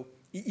 So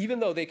even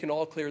though they can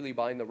all clearly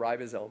bind the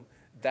ribosome,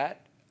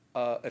 that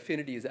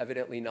affinity is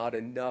evidently not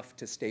enough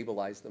to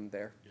stabilize them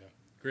there. Yeah,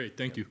 great,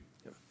 thank you.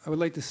 I would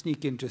like to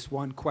sneak in just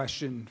one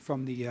question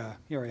from the,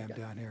 here I am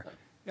down here.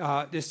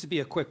 This to be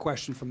a quick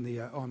question from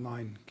the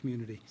online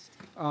community.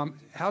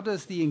 How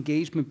does the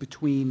engagement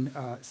between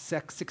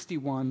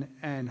Sec61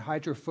 and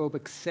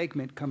hydrophobic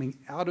segment coming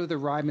out of the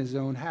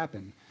ribosome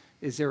happen?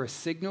 Is there a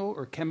signal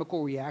or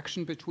chemical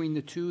reaction between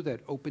the two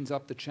that opens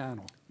up the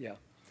channel? Yeah.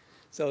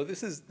 So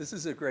this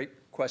is a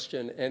great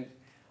question, and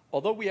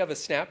although we have a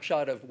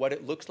snapshot of what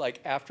it looks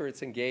like after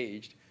it's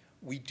engaged,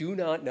 we do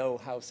not know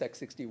how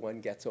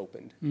Sec61 gets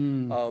opened.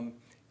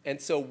 And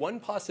so one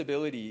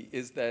possibility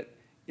is that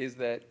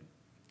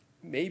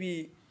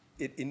maybe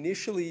it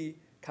initially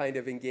kind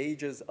of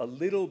engages a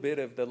little bit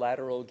of the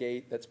lateral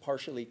gate that's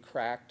partially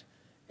cracked,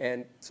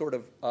 and sort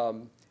of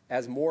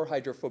as more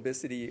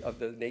hydrophobicity of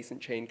the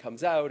nascent chain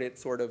comes out, it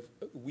sort of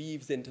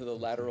weaves into the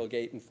lateral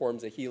gate and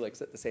forms a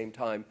helix at the same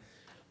time.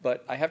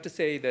 But I have to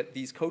say that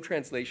these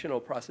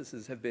co-translational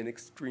processes have been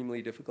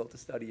extremely difficult to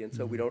study, and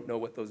so we don't know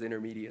what those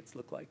intermediates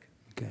look like.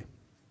 Okay.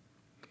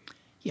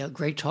 Yeah,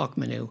 great talk,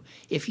 Manu.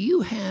 If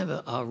you have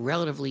a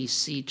relatively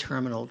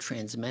C-terminal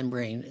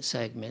transmembrane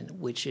segment,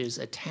 which is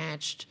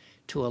attached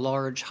to a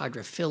large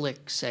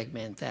hydrophilic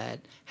segment that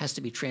has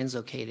to be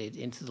translocated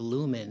into the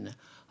lumen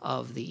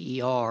of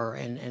the ER,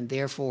 and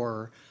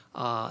therefore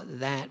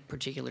that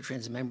particular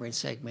transmembrane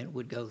segment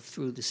would go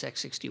through the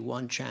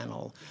Sec61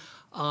 channel,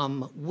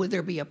 would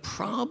there be a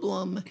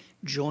problem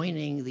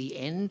joining the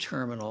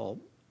N-terminal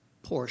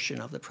portion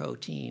of the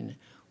protein,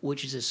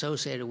 which is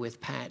associated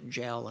with PAT,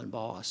 gel, and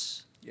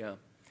BOS? Yeah.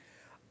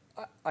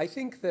 I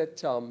think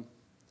that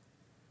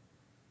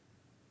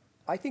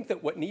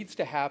what needs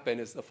to happen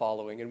is the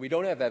following, and we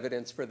don't have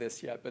evidence for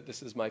this yet, but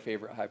this is my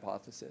favorite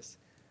hypothesis.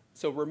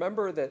 So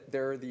remember that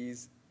there are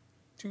these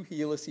two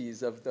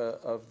helices of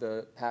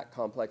the PAT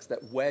complex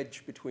that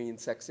wedge between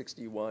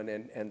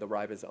Sec61 and the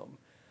ribosome.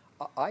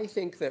 I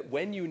think that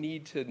when you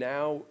need to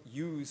now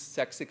use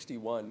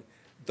Sec61,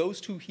 those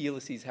two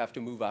helices have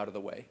to move out of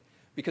the way,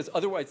 because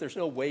otherwise there's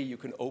no way you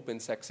can open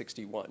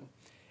Sec61.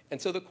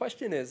 And so the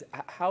question is,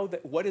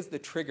 what is the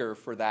trigger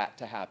for that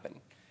to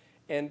happen?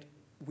 And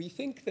we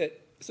think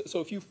that, so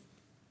if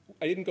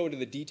I didn't go into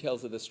the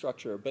details of the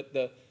structure, but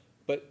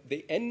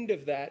the end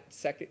of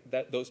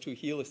those two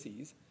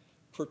helices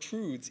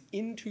protrudes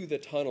into the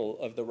tunnel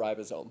of the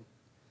ribosome.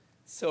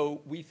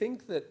 So we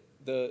think that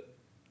the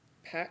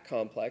PAT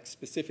complex,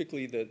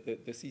 specifically the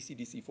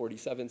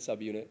CCDC47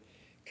 subunit,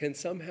 can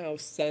somehow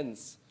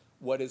sense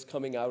what is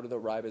coming out of the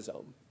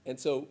ribosome. And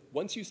so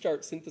once you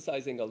start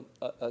synthesizing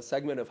a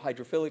segment of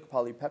hydrophilic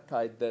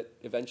polypeptide that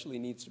eventually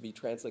needs to be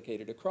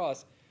translocated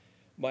across,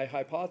 my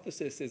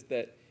hypothesis is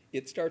that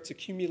it starts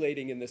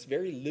accumulating in this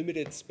very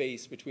limited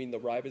space between the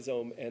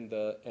ribosome and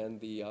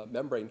the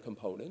membrane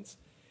components.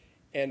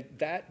 And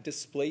that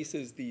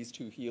displaces these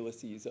two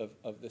helices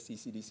of the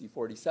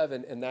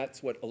CCDC47, and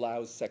that's what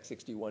allows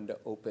Sec61 to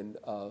open.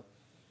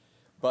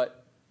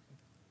 But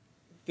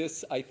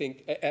this, I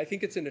think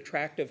it's an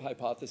attractive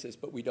hypothesis,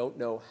 but we don't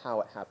know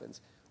how it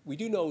happens. We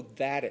do know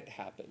that it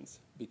happens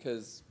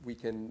because we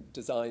can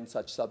design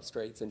such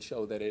substrates and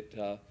show that it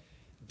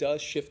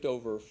does shift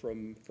over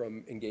from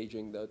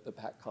engaging the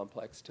PAT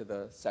complex to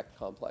the Sec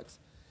complex.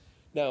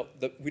 Now,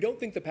 we don't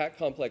think the PAT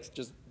complex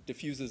just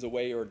diffuses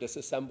away or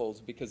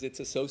disassembles because it's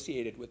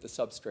associated with the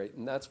substrate,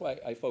 and that's why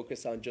I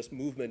focus on just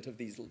movement of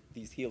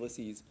these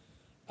helices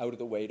out of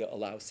the way to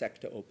allow Sec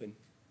to open.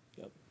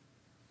 Yep.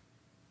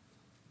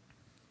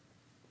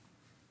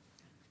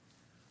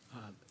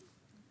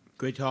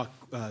 Great talk.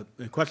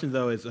 The question,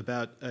 though, is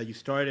about you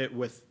started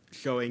with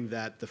showing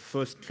that the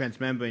first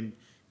transmembrane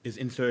is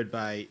inserted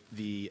by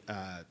the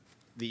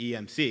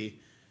EMC,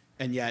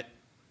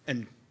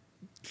 and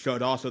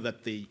showed also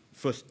that the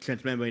first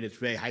transmembrane is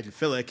very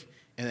hydrophilic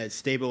and that it's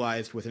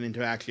stabilized with an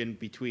interaction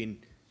between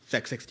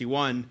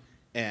Sec61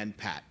 and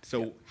PAT.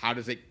 So how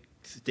does it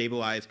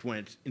stabilize when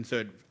it's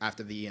inserted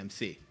after the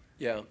EMC?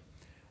 Yeah.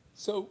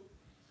 So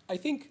I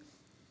think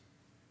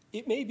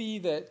it may be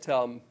that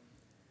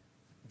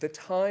the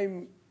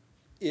time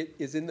it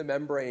is in the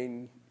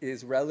membrane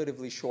is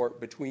relatively short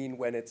between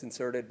when it's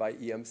inserted by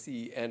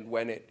EMC and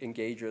when it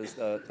engages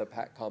the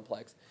PAT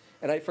complex.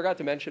 And I forgot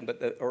to mention,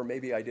 or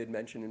maybe I did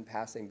mention in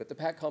passing, but the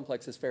PAT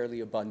complex is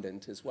fairly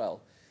abundant as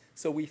well.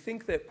 So we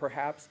think that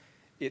perhaps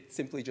it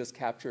simply just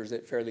captures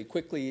it fairly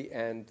quickly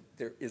and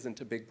there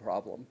isn't a big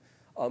problem.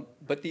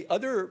 But the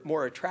other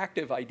more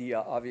attractive idea,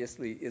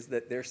 obviously, is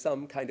that there's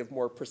some kind of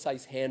more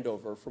precise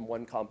handover from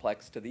one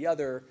complex to the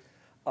other.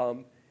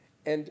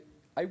 And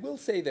I will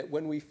say that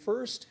when we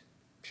first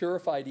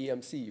purified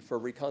EMC for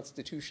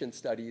reconstitution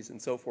studies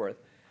and so forth,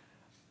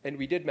 and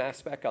we did mass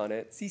spec on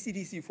it,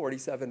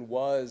 CCDC47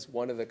 was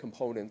one of the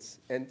components.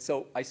 And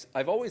so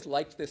I've always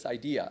liked this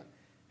idea.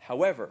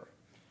 However,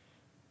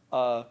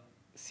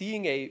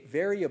 seeing a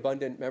very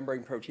abundant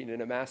membrane protein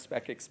in a mass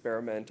spec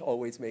experiment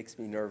always makes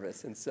me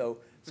nervous. And so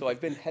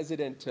I've been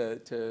hesitant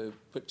to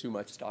put too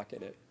much stock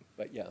in it.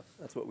 But yeah,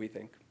 that's what we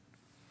think.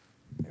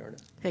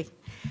 Hey,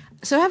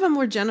 so I have a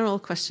more general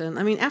question.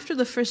 I mean, after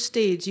the first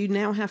stage, you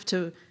now have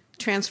to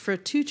transfer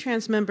two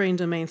transmembrane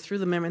domains through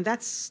the membrane.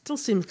 That still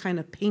seems kind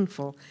of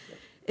painful.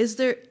 Is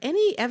there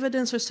any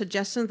evidence or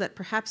suggestion that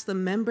perhaps the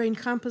membrane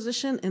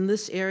composition in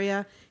this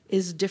area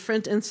is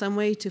different in some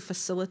way to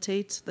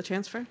facilitate the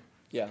transfer?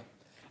 Yeah.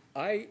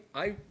 I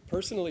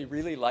personally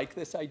really like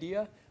this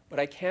idea, but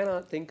I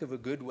cannot think of a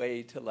good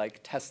way to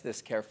test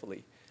this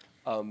carefully.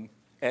 And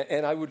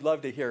I would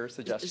love to hear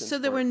suggestions. So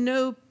there were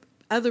no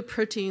other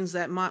proteins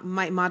that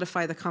might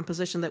modify the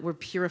composition that were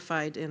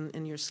purified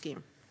in your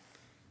scheme?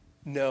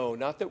 No,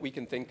 not that we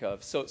can think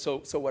of. So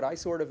what I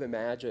sort of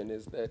imagine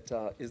is that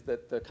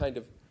the kind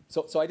of,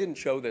 so I didn't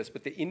show this,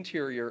 but the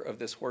interior of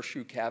this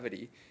horseshoe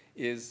cavity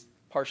is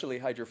partially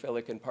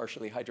hydrophilic and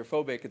partially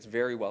hydrophobic. It's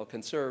very well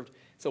conserved.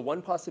 So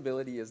one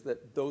possibility is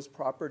that those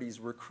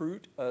properties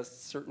recruit a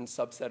certain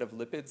subset of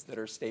lipids that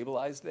are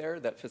stabilized there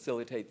that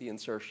facilitate the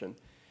insertion.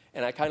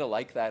 And I kind of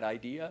like that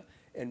idea.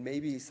 And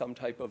maybe some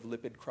type of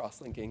lipid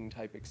cross-linking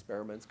type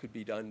experiments could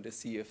be done to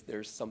see if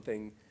there's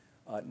something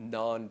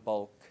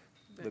non-bulk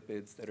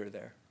lipids that are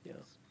there. Yeah.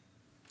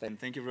 And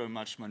thank you very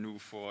much, Manu,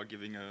 for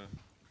giving a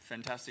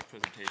fantastic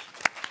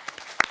presentation.